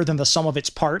 greater than the sum of its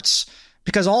parts,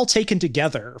 because all taken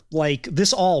together, like,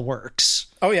 this all works.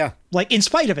 Oh, yeah. Like, in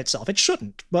spite of itself, it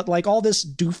shouldn't. But, like, all this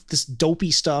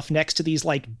dopey stuff next to these,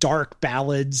 like, dark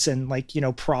ballads and, like,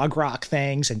 prog rock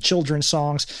things and children's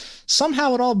songs,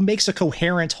 somehow it all makes a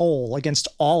coherent whole against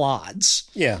all odds.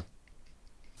 Yeah.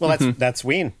 Well, that's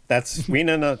Ween. That's Ween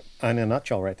in a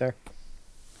nutshell right there.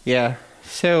 Yeah.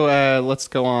 So let's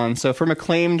go on. So from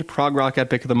acclaimed prog rock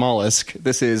epic The Mollusk,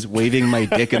 this is Waving My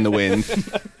Dick in the Wind.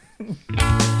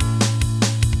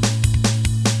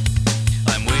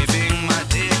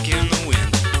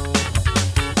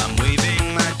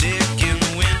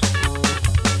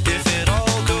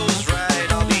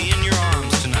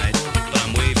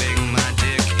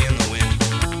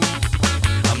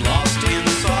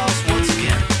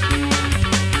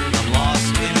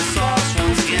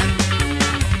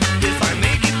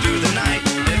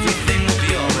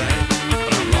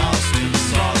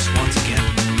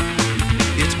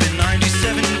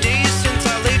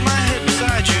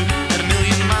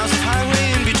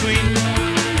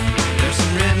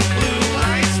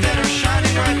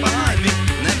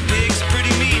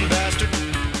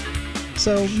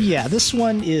 So, yeah, this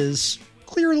one is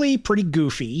clearly pretty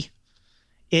goofy.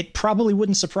 It probably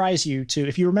wouldn't surprise you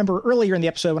if you remember earlier in the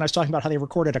episode when I was talking about how they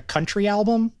recorded a country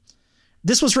album,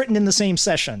 this was written in the same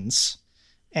sessions.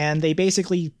 And they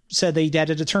basically said they had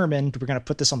to determine, we're going to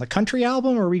put this on the country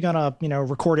album or are we going to,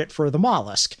 record it for the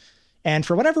Mollusk? And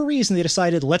for whatever reason, they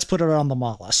decided, let's put it on the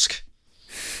Mollusk.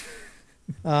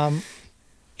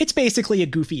 It's basically a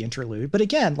goofy interlude, but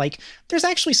again, like, there's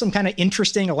actually some kind of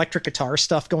interesting electric guitar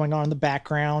stuff going on in the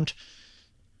background.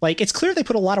 Like, it's clear they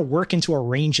put a lot of work into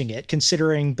arranging it,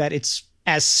 considering that it's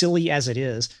as silly as it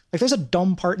is. Like, there's a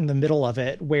dumb part in the middle of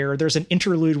it where there's an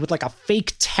interlude with like a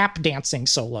fake tap dancing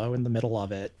solo in the middle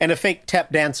of it. And a fake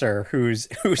tap dancer who's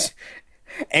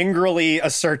angrily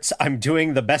asserts, "I'm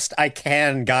doing the best I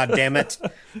can, God damn it."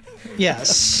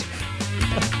 Yes.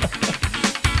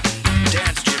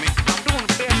 Dance, Jimmy. I'm doing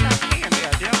the best I can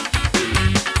there, Jimmy.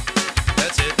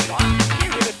 That's it. You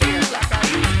really dance like I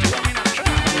used to. I mean, I'm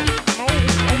trying. I'm old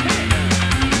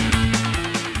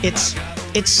man.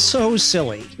 It's so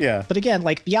silly. Yeah. But again,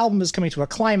 like, the album is coming to a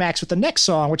climax with the next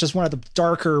song, which is one of the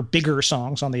darker, bigger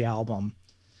songs on the album.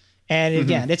 And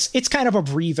again, it's kind of a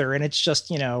breather, and it's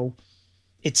just,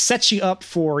 it sets you up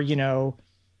for,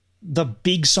 the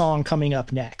big song coming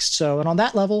up next. So, and on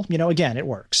that level, again, it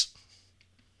works.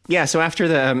 Yeah, so after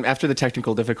the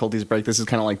technical difficulties break, this is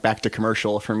kind of like back to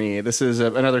commercial for me. This is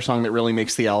another song that really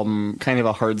makes the album kind of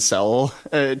a hard sell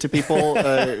to people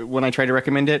when I try to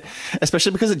recommend it,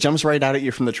 especially because it jumps right out at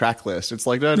you from the track list. It's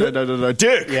like, da, da, da, da, da,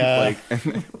 dick! Yeah.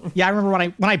 Yeah, I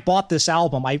remember when I bought this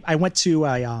album, I went to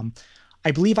I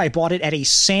believe I bought it at a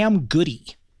Sam Goody.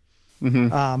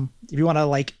 If you want to,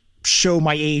 like, show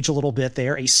my age a little bit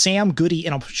there, a Sam Goody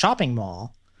in a shopping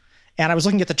mall. And I was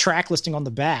looking at the track listing on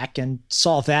the back and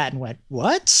saw that and went,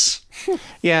 what?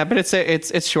 Yeah, but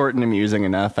it's short and amusing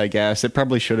enough, I guess. It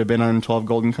probably should have been on 12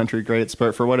 Golden Country Greats,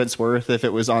 but for what it's worth, if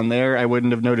it was on there, I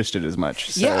wouldn't have noticed it as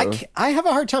much. So. Yeah, I have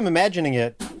a hard time imagining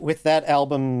it with that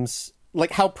album's,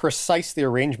 like, how precise the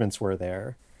arrangements were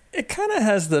there. It kind of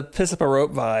has the piss up a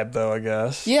rope vibe, though, I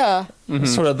guess. Yeah.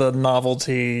 Sort of the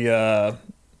novelty,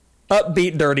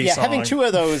 upbeat, dirty song. Yeah, having two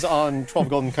of those on 12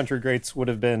 Golden Country Greats would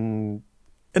have been...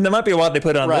 And that might be why they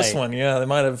put it on this Right. one. Yeah, they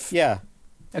might have... Yeah.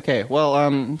 Okay, well,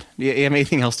 do you have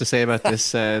anything else to say about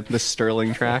this this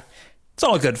Sterling track? It's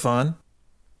all good fun.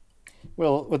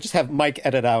 We'll just have Mike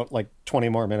edit out like 20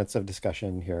 more minutes of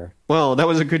discussion here. Well, that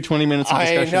was a good 20 minutes of I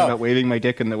discussion know. about waving my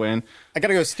dick in the wind. I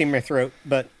gotta go steam my throat,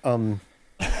 but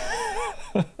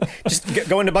just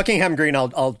go into Buckingham Green.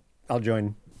 I'll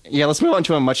join. Yeah, let's move on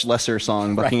to a much lesser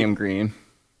song, Buckingham Green.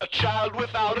 A child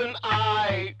without an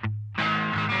eye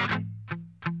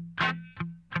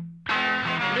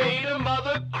made a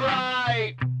mother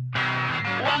cry.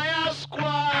 Why ask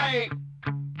why?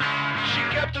 She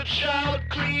kept her child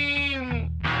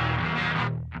clean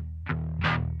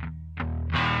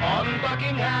on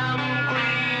Buckingham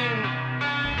Green.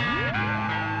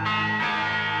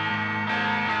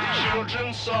 The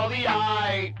children saw the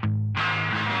eye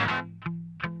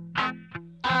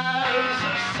as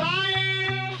a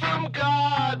sign from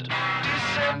God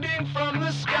descending from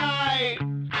the sky.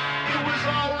 It was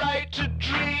all right to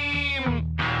dream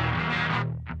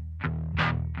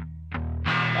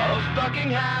of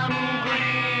Buckingham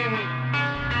Green.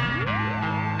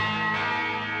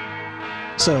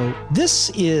 So this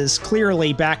is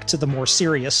clearly back to the more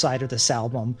serious side of this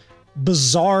album.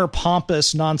 Bizarre,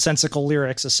 pompous, nonsensical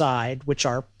lyrics aside, which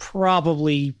are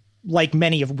probably, like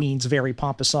many of Ween's very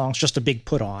pompous songs, just a big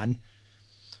put on.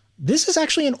 This is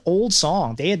actually an old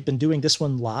song. They had been doing this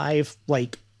one live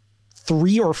like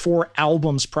 3 or 4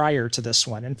 albums prior to this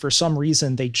one, and for some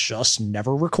reason they just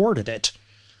never recorded it.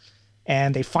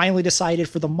 And they finally decided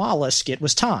for the Mollusk it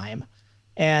was time.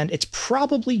 And it's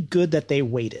probably good that they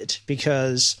waited,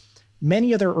 because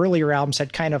many of their earlier albums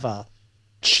had kind of a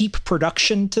cheap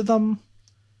production to them.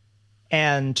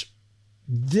 And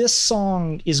this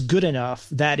song is good enough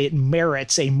that it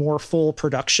merits a more full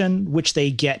production, which they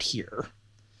get here.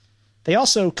 They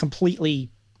also completely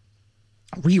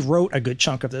rewrote a good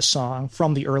chunk of this song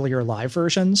from the earlier live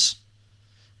versions,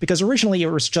 because originally it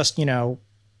was just, the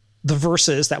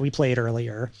verses that we played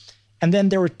earlier. And then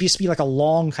there would just be like a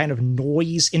long kind of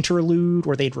noise interlude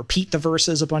where they'd repeat the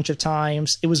verses a bunch of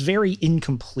times. It was very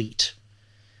incomplete.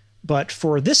 But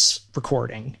for this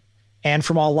recording, and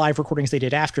from all live recordings they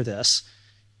did after this,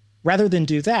 rather than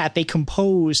do that, they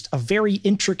composed a very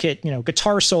intricate,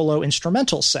 guitar solo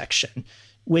instrumental section,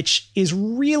 which is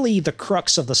really the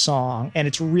crux of the song, and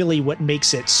it's really what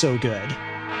makes it so good.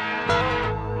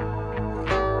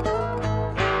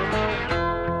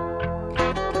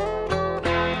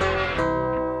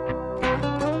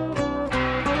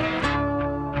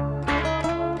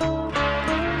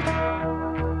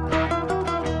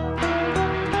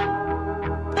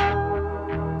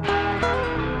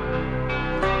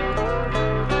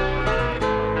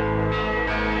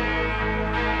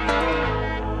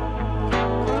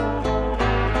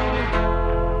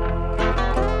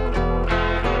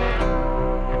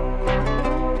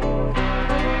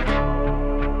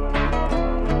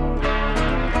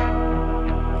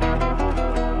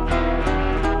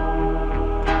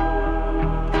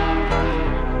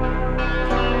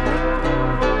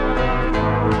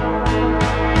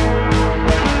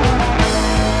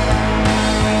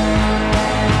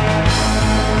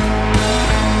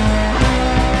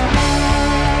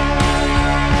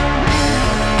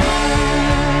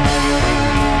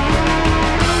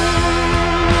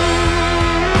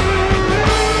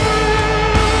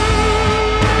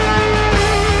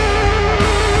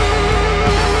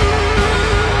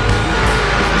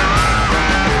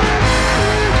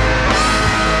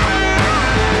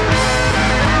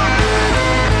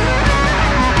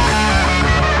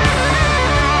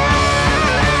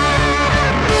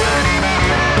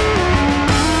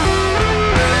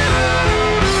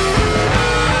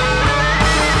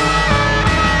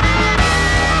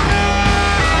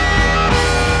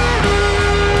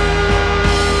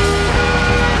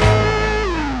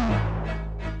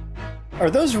 Are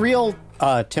those real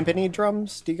timpani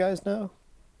drums? Do you guys know?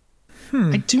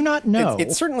 I do not know.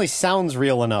 It certainly sounds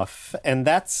real enough, and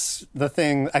that's the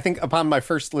thing. I think upon my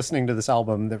first listening to this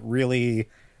album, that really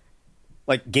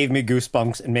gave me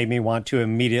goosebumps and made me want to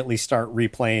immediately start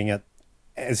replaying it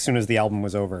as soon as the album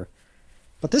was over.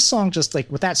 But this song, just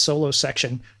like with that solo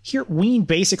section, here Ween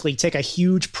basically take a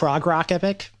huge prog rock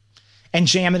epic and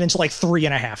jam it into like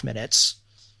 3.5 minutes.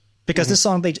 Because this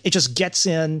song, it just gets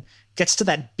to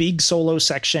that big solo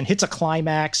section, hits a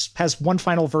climax, has one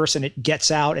final verse, and it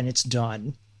gets out and it's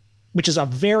done. Which is a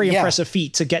very impressive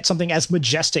feat to get something as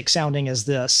majestic sounding as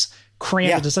this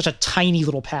crammed into such a tiny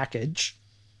little package.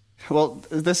 Well,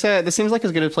 this seems like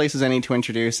as good a place as any to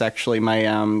introduce actually my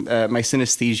my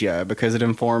synesthesia, because it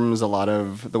informs a lot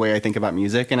of the way I think about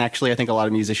music, and actually I think a lot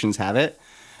of musicians have it.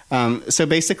 So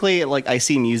basically, like, I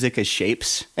see music as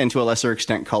shapes, and to a lesser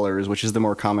extent colors, which is the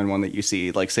more common one that you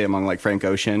see, like, say, among like Frank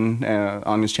Ocean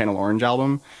on his Channel Orange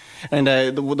album. And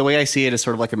the way I see it is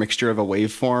sort of like a mixture of a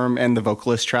waveform and the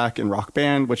vocalist track in Rock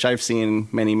Band, which I've seen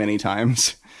many, many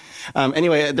times.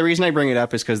 Anyway, the reason I bring it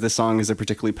up is because this song is a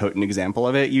particularly potent example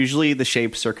of it. Usually the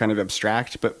shapes are kind of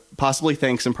abstract, but possibly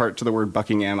thanks in part to the word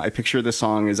Buckingham, I picture this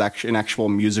song as an actual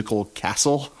musical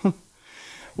castle,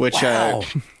 which,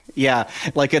 yeah,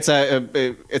 like it's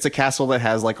a castle that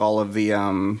has like all of the,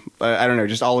 I don't know,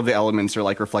 just all of the elements are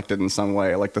like reflected in some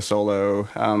way, like the solo.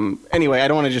 Anyway, I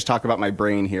don't want to just talk about my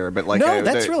brain here, but like, no,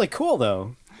 that's really cool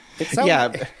though. It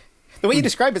sounds, the way you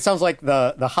describe it sounds like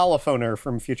the holophoner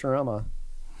from Futurama.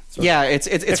 So yeah, it's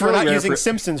if really we're not rare using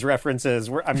Simpsons references,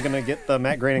 I'm going to get the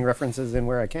Matt Groening references in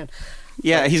where I can.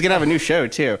 Yeah, he's gonna have a new show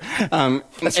too.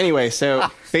 Anyway, so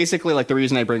basically, like, the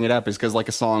reason I bring it up is because like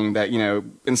a song that, you know,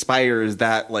 inspires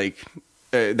that like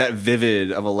that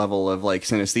vivid of a level of like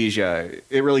synesthesia,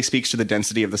 it really speaks to the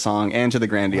density of the song and to the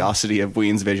grandiosity of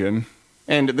Ween's vision.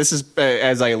 And this is,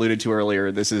 as I alluded to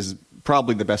earlier, this is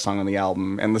probably the best song on the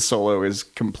album, and the solo is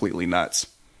completely nuts.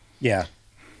 Yeah,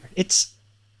 it's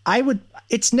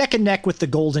neck and neck with the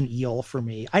Golden Eel for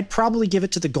me. I'd probably give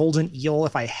it to the Golden Eel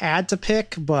if I had to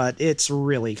pick, but it's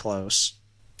really close.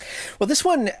 Well, this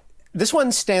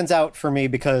one stands out for me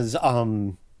because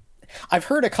I've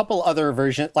heard a couple other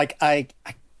versions. Like I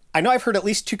know I've heard at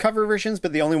least 2 cover versions,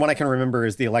 but the only one I can remember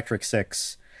is the Electric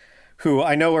Six, who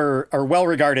I know are well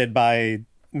regarded by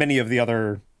many of the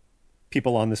other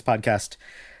people on this podcast.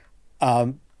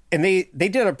 And they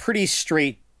did a pretty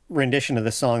straight rendition of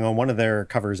the song on one of their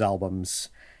covers albums,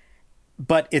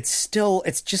 but it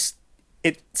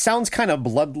sounds kind of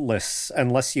bloodless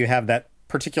unless you have that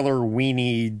particular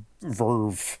weenie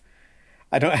verve.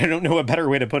 I don't know a better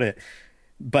way to put it,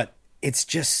 but it's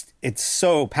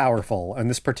so powerful in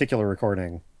this particular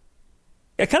recording.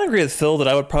 I kind of agree with Phil that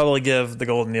I would probably give the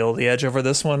Golden Eel the edge over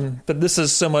this one, but this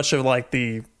is so much of like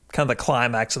the kind of the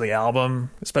climax of the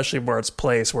album, especially where it's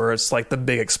placed, where it's like the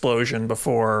big explosion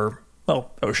before,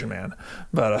 well, Ocean Man,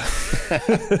 but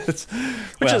which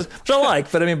I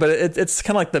like. But I mean, but it's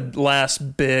kind of like the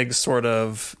last big sort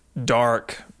of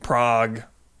dark prog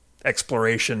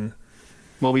exploration.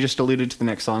 Well, we just alluded to the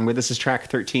next song, but this is track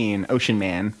 13, Ocean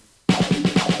Man.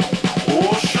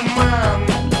 Ocean man,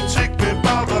 take me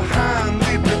by the hand,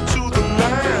 lead me to the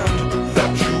land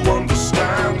that you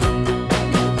understand.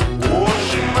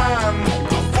 Ocean man,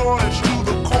 the voyage to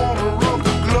the corner of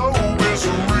the globe is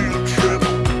a real trip.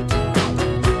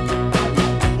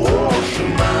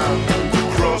 Ocean man, the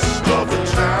crust of a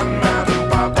tan man and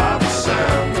by the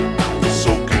sand,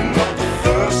 soaking up the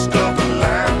thirst of the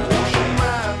land. Ocean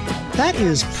man. That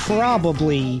is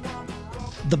probably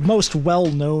the most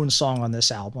well-known song on this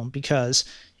album because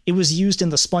it was used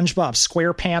in the SpongeBob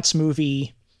SquarePants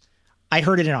movie. I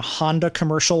heard it in a Honda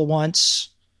commercial once.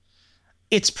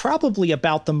 It's probably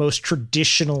about the most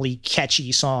traditionally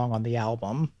catchy song on the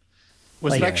album.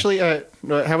 Was it actually,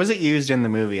 how was it used in the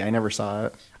movie? I never saw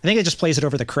it. I think it just plays it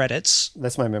over the credits.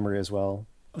 That's my memory as well.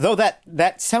 Though that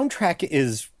soundtrack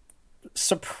is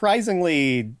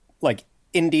surprisingly like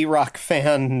indie rock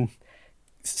fan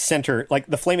center. Like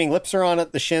the Flaming Lips are on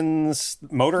it, the Shins,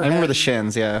 Motorhead. I remember the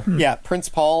Shins, yeah. Yeah, Prince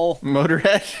Paul.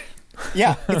 Motorhead?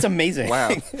 Yeah, it's amazing.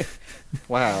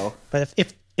 Wow. But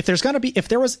if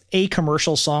there was a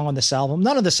commercial song on this album,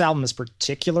 none of this album is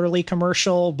particularly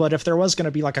commercial, but if there was going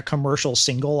to be like a commercial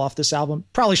single off this album,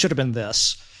 probably should have been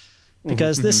this.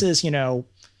 Because this is, you know,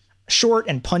 short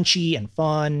and punchy and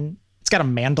fun. It's got a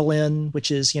mandolin, which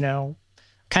is, you know,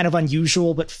 kind of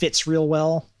unusual, but fits real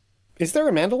well. Is there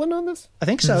a mandolin on this? I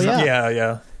think so, yeah.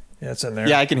 Yeah, it's in there.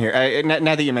 Yeah, I can hear it.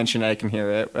 Now that you mention it, I can hear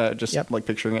it. Just like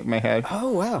picturing it in my head.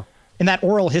 Oh, wow. In that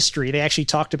oral history, they actually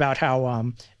talked about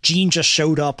how Gene just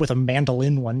showed up with a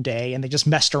mandolin one day and they just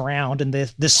messed around, and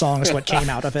this song is what came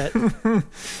out of it.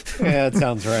 Yeah, it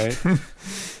sounds right.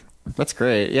 That's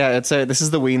great. Yeah, this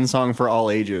is the Ween song for all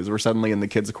ages. We're suddenly in the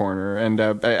kids' corner, and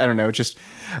I don't know, just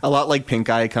a lot like Pink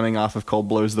Eye coming off of Cold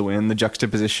Blows the Wind. The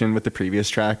juxtaposition with the previous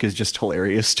track is just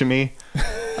hilarious to me.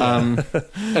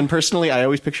 And personally, I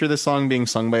always picture this song being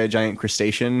sung by a giant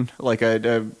crustacean, like a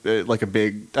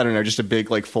big, I don't know, just a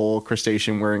big like full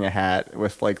crustacean wearing a hat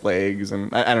with like legs,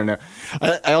 and I don't know.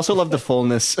 I also love the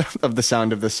fullness of the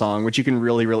sound of the song, which you can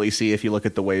really, really see if you look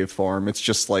at the waveform. It's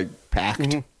just like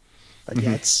packed. But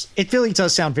yeah, it really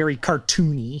does sound very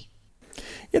cartoony.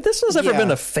 Yeah, this one's never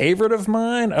been a favorite of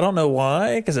mine. I don't know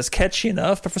why, because it's catchy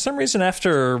enough. But for some reason,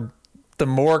 after the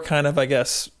more kind of, I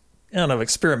guess, I don't know,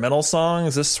 experimental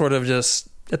songs, this sort of just,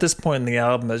 at this point in the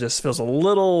album, it just feels a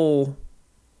little,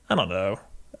 I don't know,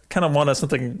 kind of wanted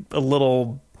something a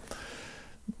little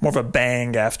more of a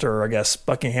bang after, I guess,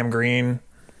 Buckingham Green.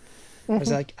 I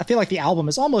feel like the album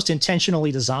is almost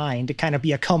intentionally designed to kind of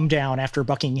be a come down after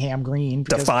Buckingham Green.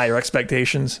 Defy your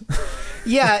expectations.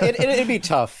 Yeah, it'd be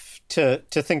tough to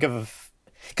think of,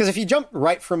 because if you jump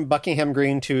right from Buckingham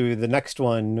Green to the next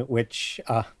one, which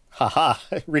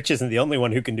Rich isn't the only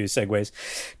one who can do segues,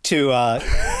 to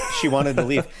She Wanted to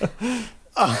Leave,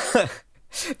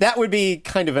 that would be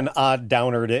kind of an odd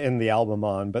downer to end the album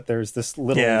on, but there's this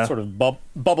little sort of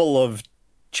bubble of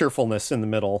cheerfulness in the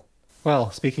middle.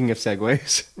 Well, speaking of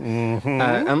segues,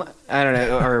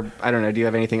 I don't know. Do you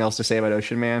have anything else to say about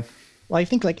Ocean Man? Well, I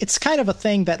think like it's kind of a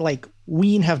thing that like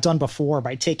Ween have done before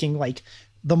by taking like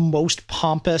the most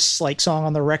pompous like song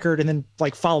on the record and then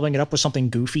like following it up with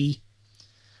something goofy.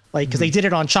 Like, because they did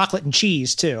it on Chocolate and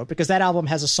Cheese too, because that album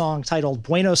has a song titled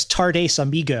Buenos Tardes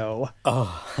Amigo,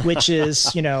 which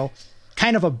is, you know,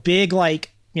 kind of a big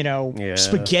like, you know,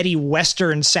 spaghetti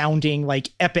Western sounding like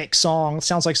epic song. It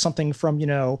sounds like something from, you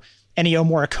know, Ennio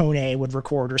Morricone would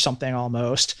record or something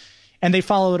almost. And they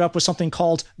follow it up with something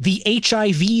called the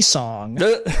HIV song.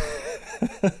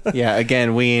 Yeah,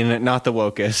 again, Ween, not the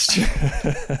wokest.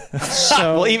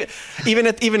 So, well,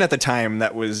 even at the time,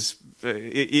 that was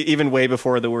even way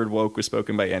before the word woke was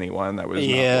spoken by anyone. That was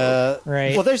not woke.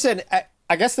 Right. Well,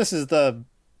 I guess this is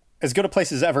as good a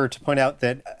place as ever to point out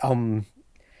that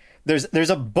there's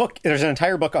an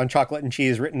entire book on chocolate and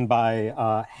cheese written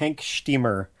by Hank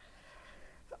Stemmer.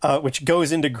 Which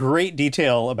goes into great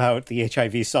detail about the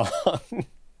HIV song,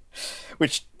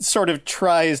 which sort of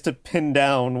tries to pin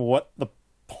down what the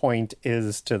point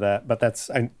is to that. But it's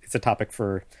a topic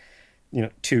for, you know,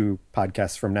 2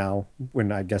 podcasts from now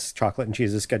when I guess chocolate and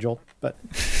cheese is scheduled. But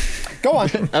go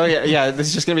on. Oh yeah. This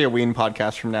is just gonna be a Ween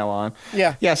podcast from now on.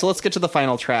 Yeah. So let's get to the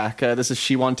final track. This is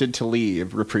 "She Wanted to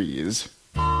Leave" reprise.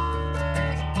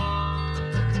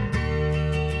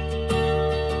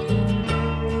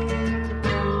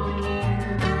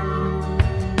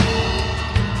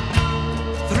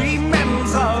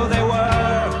 So they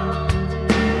were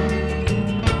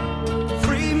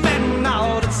 3 men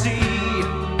out at sea.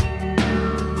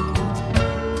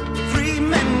 3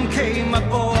 men came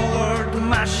aboard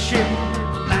my ship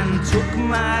and took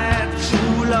my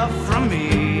true love from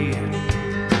me.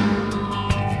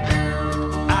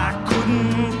 I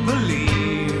couldn't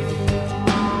believe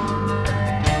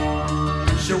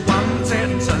she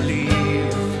wanted to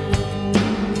leave.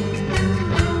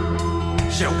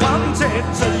 She wanted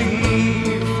to leave.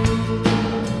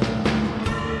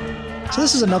 So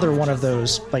this is another one of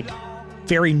those like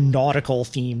very nautical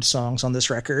themed songs on this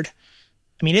record.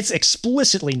 I mean, it's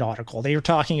explicitly nautical. They were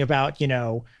talking about, you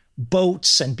know,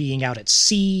 boats and being out at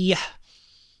sea.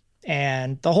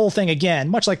 And the whole thing, again,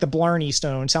 much like the Blarney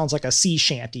Stone, sounds like a sea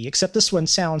shanty, except this one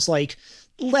sounds like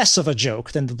less of a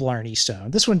joke than the Blarney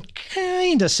Stone. This one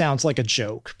kind of sounds like a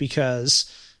joke because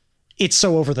it's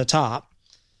so over the top.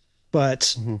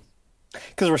 But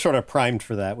because we're sort of primed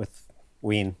for that with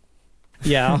Ween.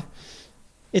 Yeah.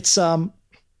 It's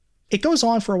it goes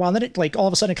on for a while, and then it like all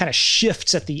of a sudden it kind of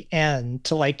shifts at the end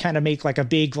to like kind of make like a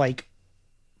big like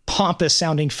pompous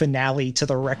sounding finale to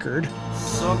the record.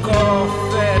 So go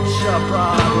fetch a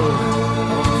bottle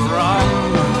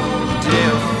from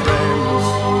dear friends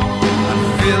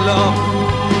and fill up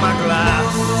my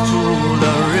glass to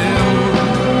the rim.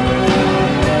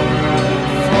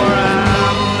 For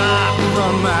I'm not the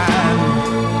man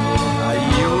I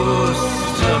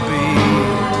used to be.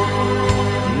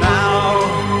 Now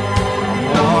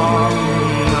I'm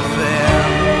one of them.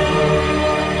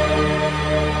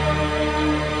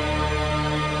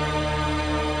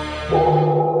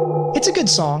 It's a good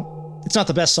song. It's not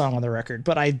the best song on the record,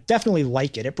 but I definitely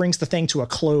like it. It brings the thing to a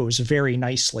close very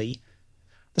nicely.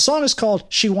 The song is called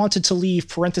She Wanted to Leave,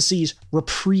 parentheses,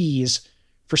 reprise,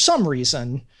 for some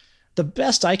reason. The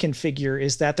best I can figure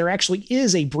is that there actually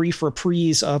is a brief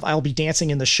reprise of I'll Be Dancing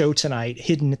in the Show Tonight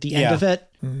hidden at the end of it.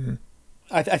 Mm-hmm.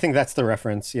 I think that's the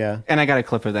reference, yeah. And I got a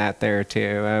clip of that there,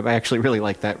 too. I actually really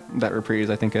like that reprise.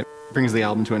 I think it brings the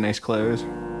album to a nice close.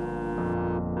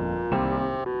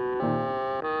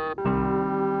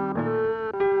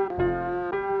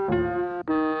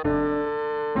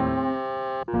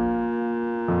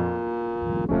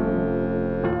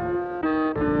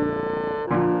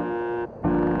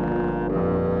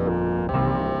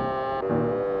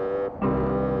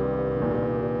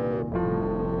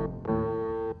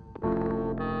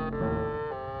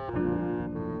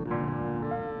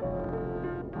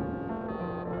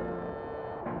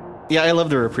 Yeah, I love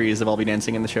the reprise of I'll Be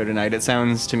Dancing in the Show Tonight. It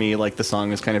sounds to me like the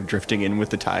song is kind of drifting in with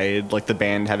the tide, like the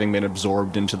band having been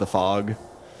absorbed into the fog.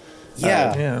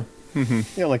 Yeah. Yeah.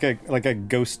 Yeah, like a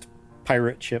ghost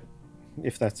pirate ship,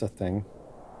 if that's a thing.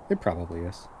 It probably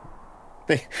is.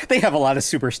 They have a lot of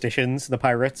superstitions, the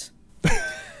pirates.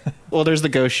 Well, there's the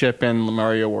ghost ship in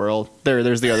Mario World.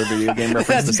 There's the other video game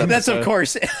reference. That's of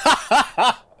course.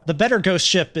 The better ghost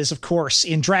ship is, of course,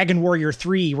 in Dragon Warrior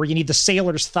 3, where you need the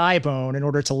sailor's thigh bone in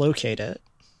order to locate it.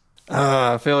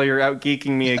 Phil, you're out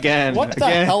geeking me again. What the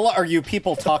hell are you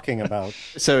people talking about?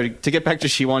 So to get back to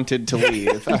She Wanted to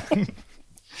Leave.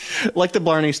 Like the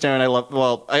Blarney Stone, I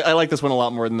like this one a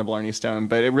lot more than the Blarney Stone,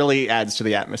 but it really adds to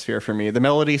the atmosphere for me. The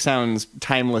melody sounds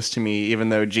timeless to me, even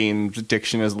though Gene's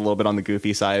diction is a little bit on the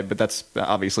goofy side, but that's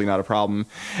obviously not a problem.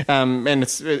 And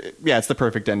it's the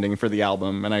perfect ending for the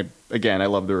album, and I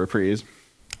love the reprise.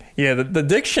 Yeah, the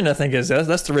diction, I think,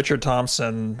 that's the Richard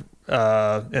Thompson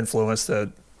influence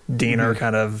that Diener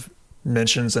kind of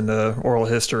mentions in the oral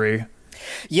history.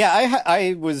 Yeah,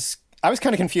 I was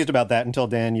kind of confused about that until,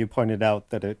 Dan, you pointed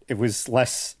out that it was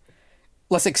less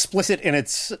explicit in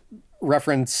its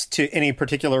reference to any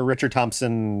particular Richard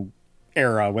Thompson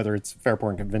era, whether it's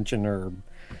Fairport Convention or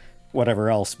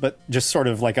whatever else, but just sort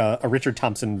of like a Richard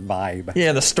Thompson vibe.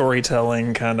 Yeah, the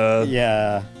storytelling kind of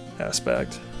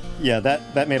aspect. Yeah,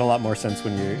 that made a lot more sense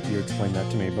when you explained that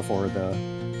to me before the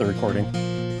recording.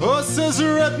 Oh, says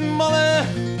Red Molly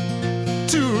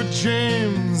to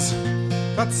James,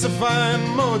 that's a fine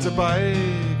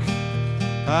motorbike.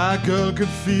 A girl could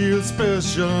feel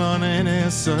special on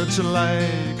any such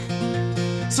like.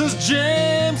 Says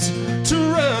James to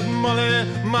Red Molly,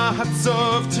 my hat's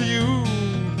off to you.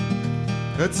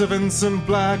 It's a Vincent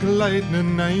Black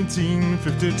Lightning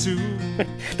 1952.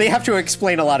 They have to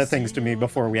explain a lot of things to me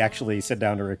before we actually sit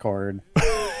down to record.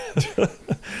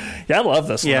 Yeah, I love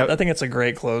this one. I think it's a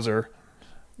great closer.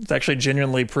 It's actually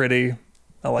genuinely pretty.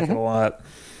 I like it a lot.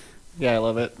 Yeah, I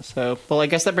love it. So, well, I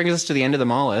guess that brings us to the end of the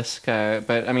Mollusk.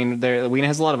 But I mean, Ween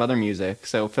has a lot of other music.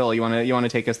 So, Phil, you want to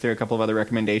take us through a couple of other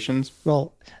recommendations?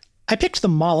 Well, I picked the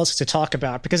Mollusk to talk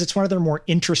about because it's one of their more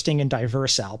interesting and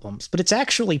diverse albums. But it's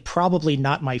actually probably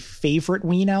not my favorite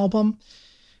Ween album.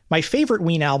 My favorite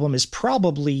Ween album is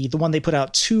probably the one they put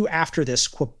out 2 after this,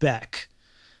 Quebec,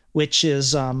 which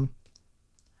is a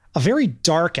very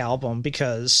dark album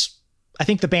because I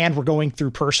think the band were going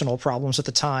through personal problems at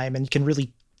the time, and you can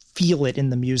really feel it in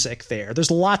the music there.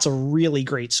 There's lots of really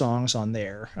great songs on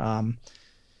there.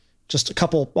 Just a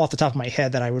couple off the top of my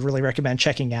head that I would really recommend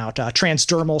checking out.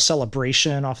 Transdermal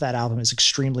Celebration off that album is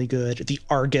extremely good. The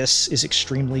Argus is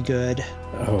extremely good.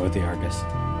 Oh, the Argus.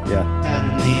 Yeah.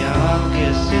 And the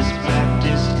Argus is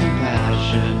practiced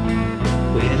compassion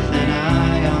with an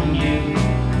eye on you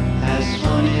as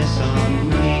one is on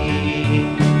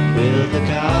me. Will the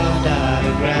God I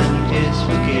grant its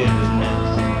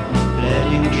forgiveness,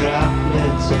 letting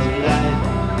droplets of light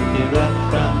erupt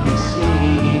from the sea?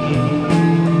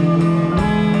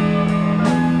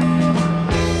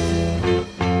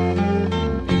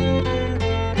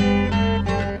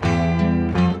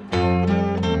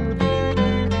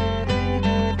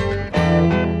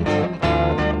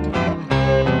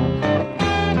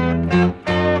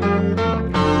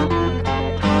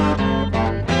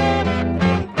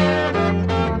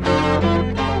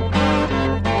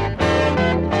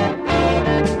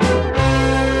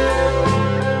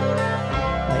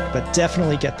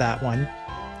 Definitely get that one.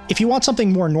 If you want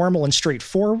something more normal and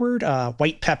straightforward,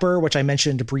 White Pepper, which I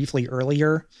mentioned briefly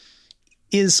earlier,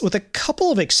 is, with a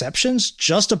couple of exceptions,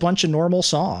 just a bunch of normal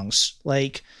songs.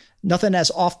 Like, nothing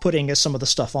as off-putting as some of the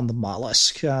stuff on the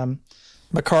Mollusk.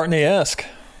 McCartney-esque.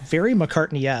 Very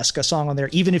McCartney-esque. A song on there,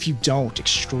 even if you don't,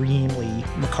 extremely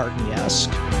McCartney-esque.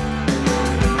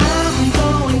 I'm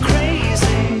going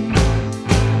crazy,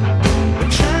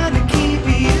 trying to keep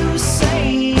you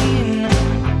sane.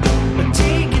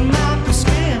 Taking my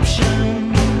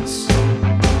prescriptions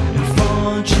and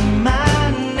forging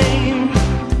my name.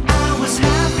 I was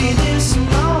happy this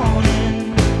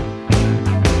morning.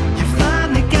 You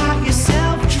finally got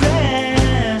yourself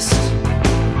dressed,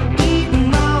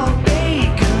 eating all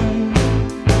bacon.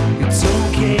 It's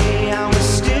okay, I was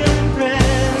still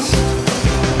impressed.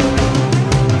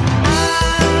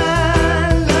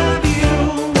 I love you,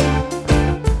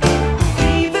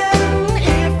 even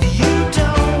if you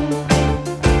don't.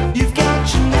 You've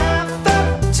got your knife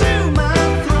up to my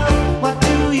throat. What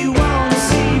do you want to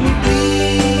see me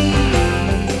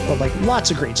bleed? But like,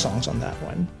 lots of great songs on that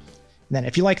one. And then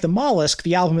if you like the Mollusk,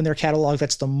 the album in their catalog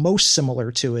that's the most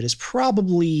similar to it is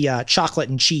probably Chocolate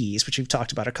and Cheese, which we've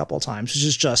talked about a couple of times, which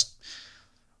is just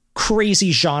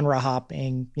crazy genre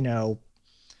hopping,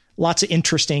 lots of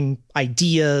interesting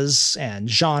ideas and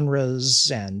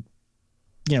genres and,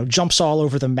 jumps all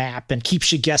over the map and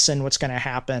keeps you guessing what's going to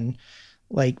happen.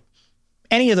 Like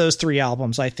any of those 3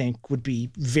 albums, I think would be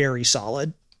very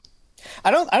solid.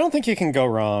 I don't think you can go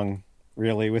wrong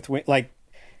really with like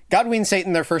God, Ween,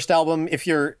 Satan, their first album.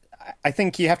 I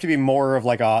think you have to be more of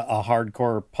like a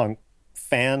hardcore punk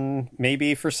fan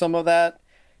maybe for some of that,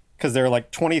 because they're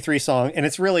like 23 songs and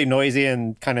it's really noisy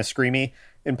and kind of screamy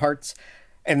in parts.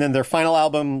 And then their final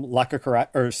album,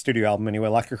 or studio album anyway,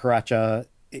 La Cucaracha,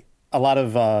 a lot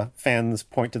of fans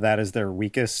point to that as their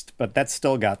weakest, but that's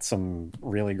still got some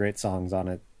really great songs on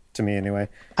it, to me anyway.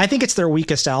 I think it's their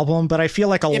weakest album, but I feel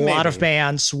like a lot of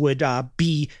bands would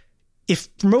be, if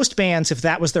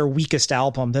that was their weakest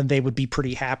album, then they would be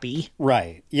pretty happy.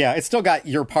 Right. Yeah, it's still got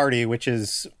Your Party, which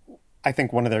is, I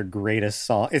think, one of their greatest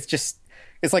songs.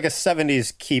 It's like a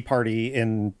 70s Key Party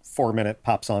in 4-minute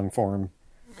pop song form.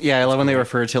 Yeah, I love when they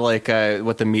refer to like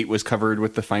what the meat was covered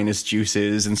with the finest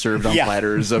juices and served on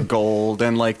platters of gold,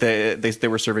 and like they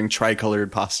were serving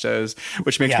tricolored pastas,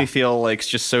 which makes me feel like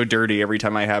just so dirty every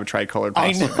time I have tricolored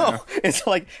pasta. I know. It's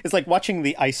like watching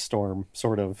the ice storm,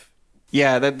 sort of.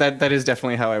 Yeah, that is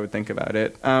definitely how I would think about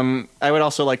it. I would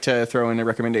also like to throw in a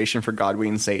recommendation for God,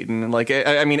 Ween, Satan. Like,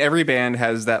 I mean, every band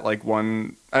has that like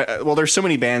one. Well, there's so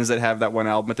many bands that have that one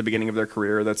album at the beginning of their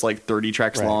career that's like 30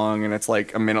 tracks long and it's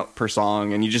like a minute per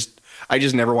song, and I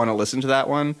just never want to listen to that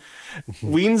one.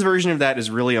 Ween's version of that is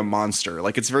really a monster.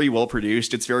 Like, it's very well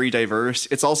produced, it's very diverse,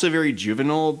 it's also very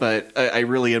juvenile, but I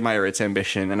really admire its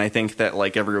ambition, and I think that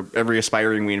like every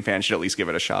aspiring Ween fan should at least give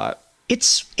it a shot.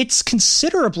 It's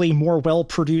considerably more well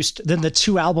produced than the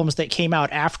 2 albums that came out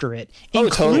after it,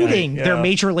 including their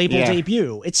major label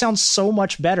debut. It sounds so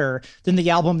much better than the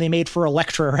album they made for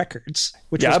Elektra Records,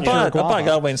 which was I bought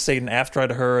God, Ween, Satan after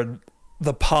I'd heard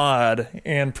The Pod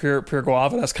and Pure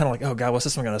Guava. And I was kind of like, oh God, what's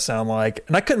this one going to sound like?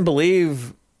 And I couldn't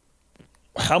believe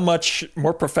how much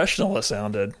more professional it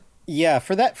sounded. Yeah,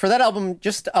 for that album,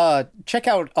 just check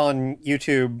out on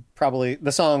YouTube probably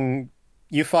the song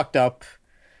You Fucked Up,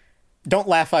 Don't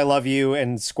Laugh, I Love You,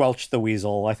 and Squelch the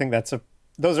Weasel. I think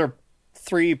those are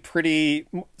 3 pretty,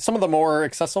 some of the more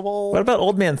accessible. What about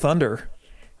Old Man Thunder?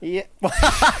 Yeah.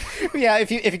 Yeah,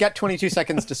 if you got 22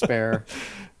 seconds to spare,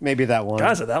 maybe that one.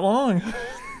 God, is it that long?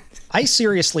 I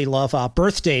seriously love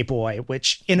Birthday Boy,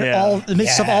 which in the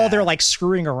midst of all their like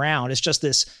screwing around is just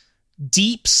this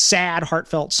deep, sad,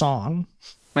 heartfelt song.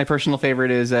 My personal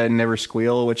favorite is Never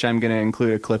Squeal, which I'm going to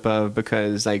include a clip of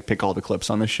because I pick all the clips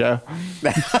on the show.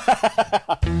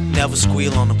 Never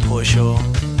squeal on the push, or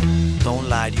don't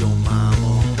lie to your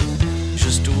mama.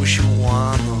 Just do what you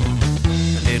wanna,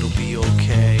 and it'll be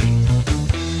okay.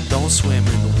 Don't swim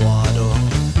in the water,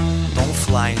 don't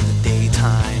fly in the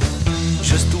daytime.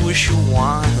 Just do what you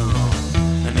wanna,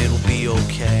 and it'll be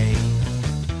okay.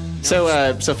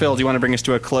 So Phil, do you want to bring us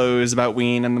to a close about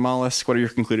Ween and the Mollusk? What are your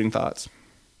concluding thoughts?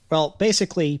 Well,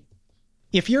 basically,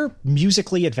 if you're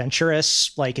musically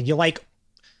adventurous,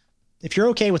 if you're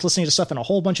okay with listening to stuff in a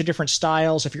whole bunch of different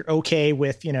styles, if you're okay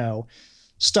with,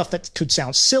 stuff that could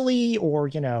sound silly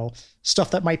or,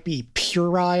 stuff that might be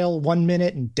puerile 1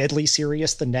 minute and deadly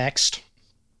serious the next,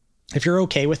 if you're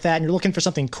okay with that and you're looking for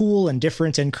something cool and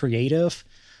different and creative,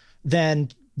 then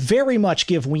very much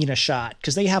give Ween a shot,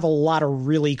 because they have a lot of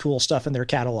really cool stuff in their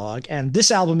catalog. And this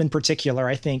album in particular,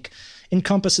 I think,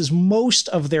 encompasses most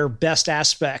of their best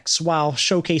aspects while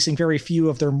showcasing very few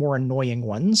of their more annoying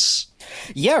ones.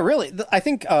 Yeah, really. I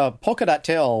think Polka Dot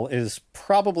Tail is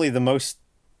probably the most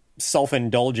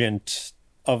self-indulgent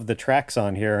of the tracks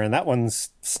on here, and that one's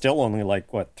still only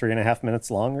 3.5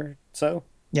 minutes long or so.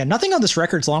 Yeah, nothing on this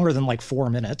record's longer than 4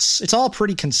 minutes. It's all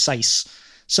pretty concise.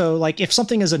 So, if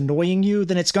something is annoying you,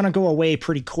 then it's going to go away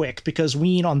pretty quick, because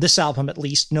Ween, on this album at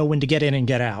least, know when to get in and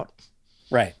get out.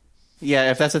 Right.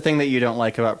 Yeah, if that's the thing that you don't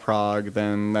like about prog,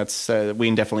 then that's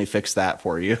Ween definitely fixed that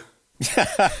for you.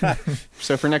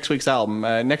 So for next week's album,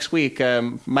 next week,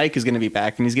 Mike is going to be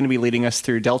back, and he's going to be leading us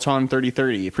through Deltron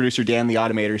 3030, producer Dan the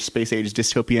Automator's Space Age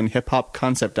dystopian hip-hop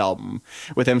concept album,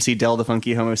 with MC Del the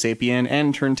Funky Homo Sapien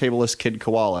and turntablist Kid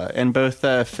Koala. And both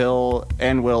Phil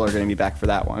and Will are going to be back for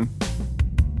that one.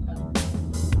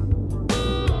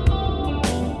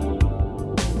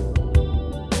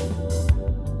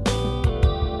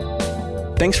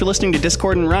 Thanks for listening to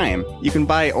Discord and Rhyme. You can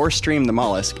buy or stream The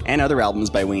Mollusk and other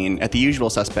albums by Ween at the usual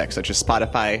suspects such as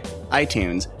Spotify,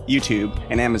 iTunes, YouTube,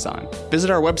 and Amazon. Visit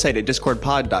our website at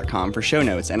discordpod.com for show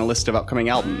notes and a list of upcoming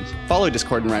albums. Follow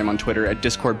Discord and Rhyme on Twitter at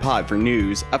discordpod for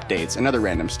news, updates, and other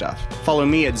random stuff. Follow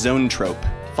me at Zone Trope.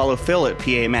 Follow Phil at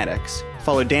PA Maddox.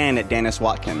 Follow Dan at Danis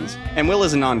Watkins. And Will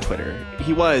isn't on Twitter.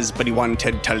 He was, but he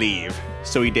wanted to leave.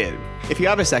 So he did. If you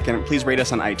have a second, please rate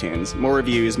us on iTunes. More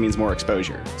reviews means more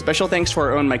exposure. Special thanks to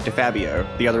our own Mike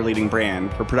DeFabio, the other leading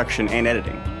brand, for production and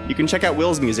editing. You can check out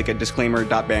Will's music at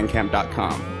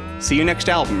disclaimer.bandcamp.com. See you next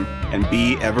album, and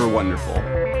be ever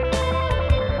wonderful.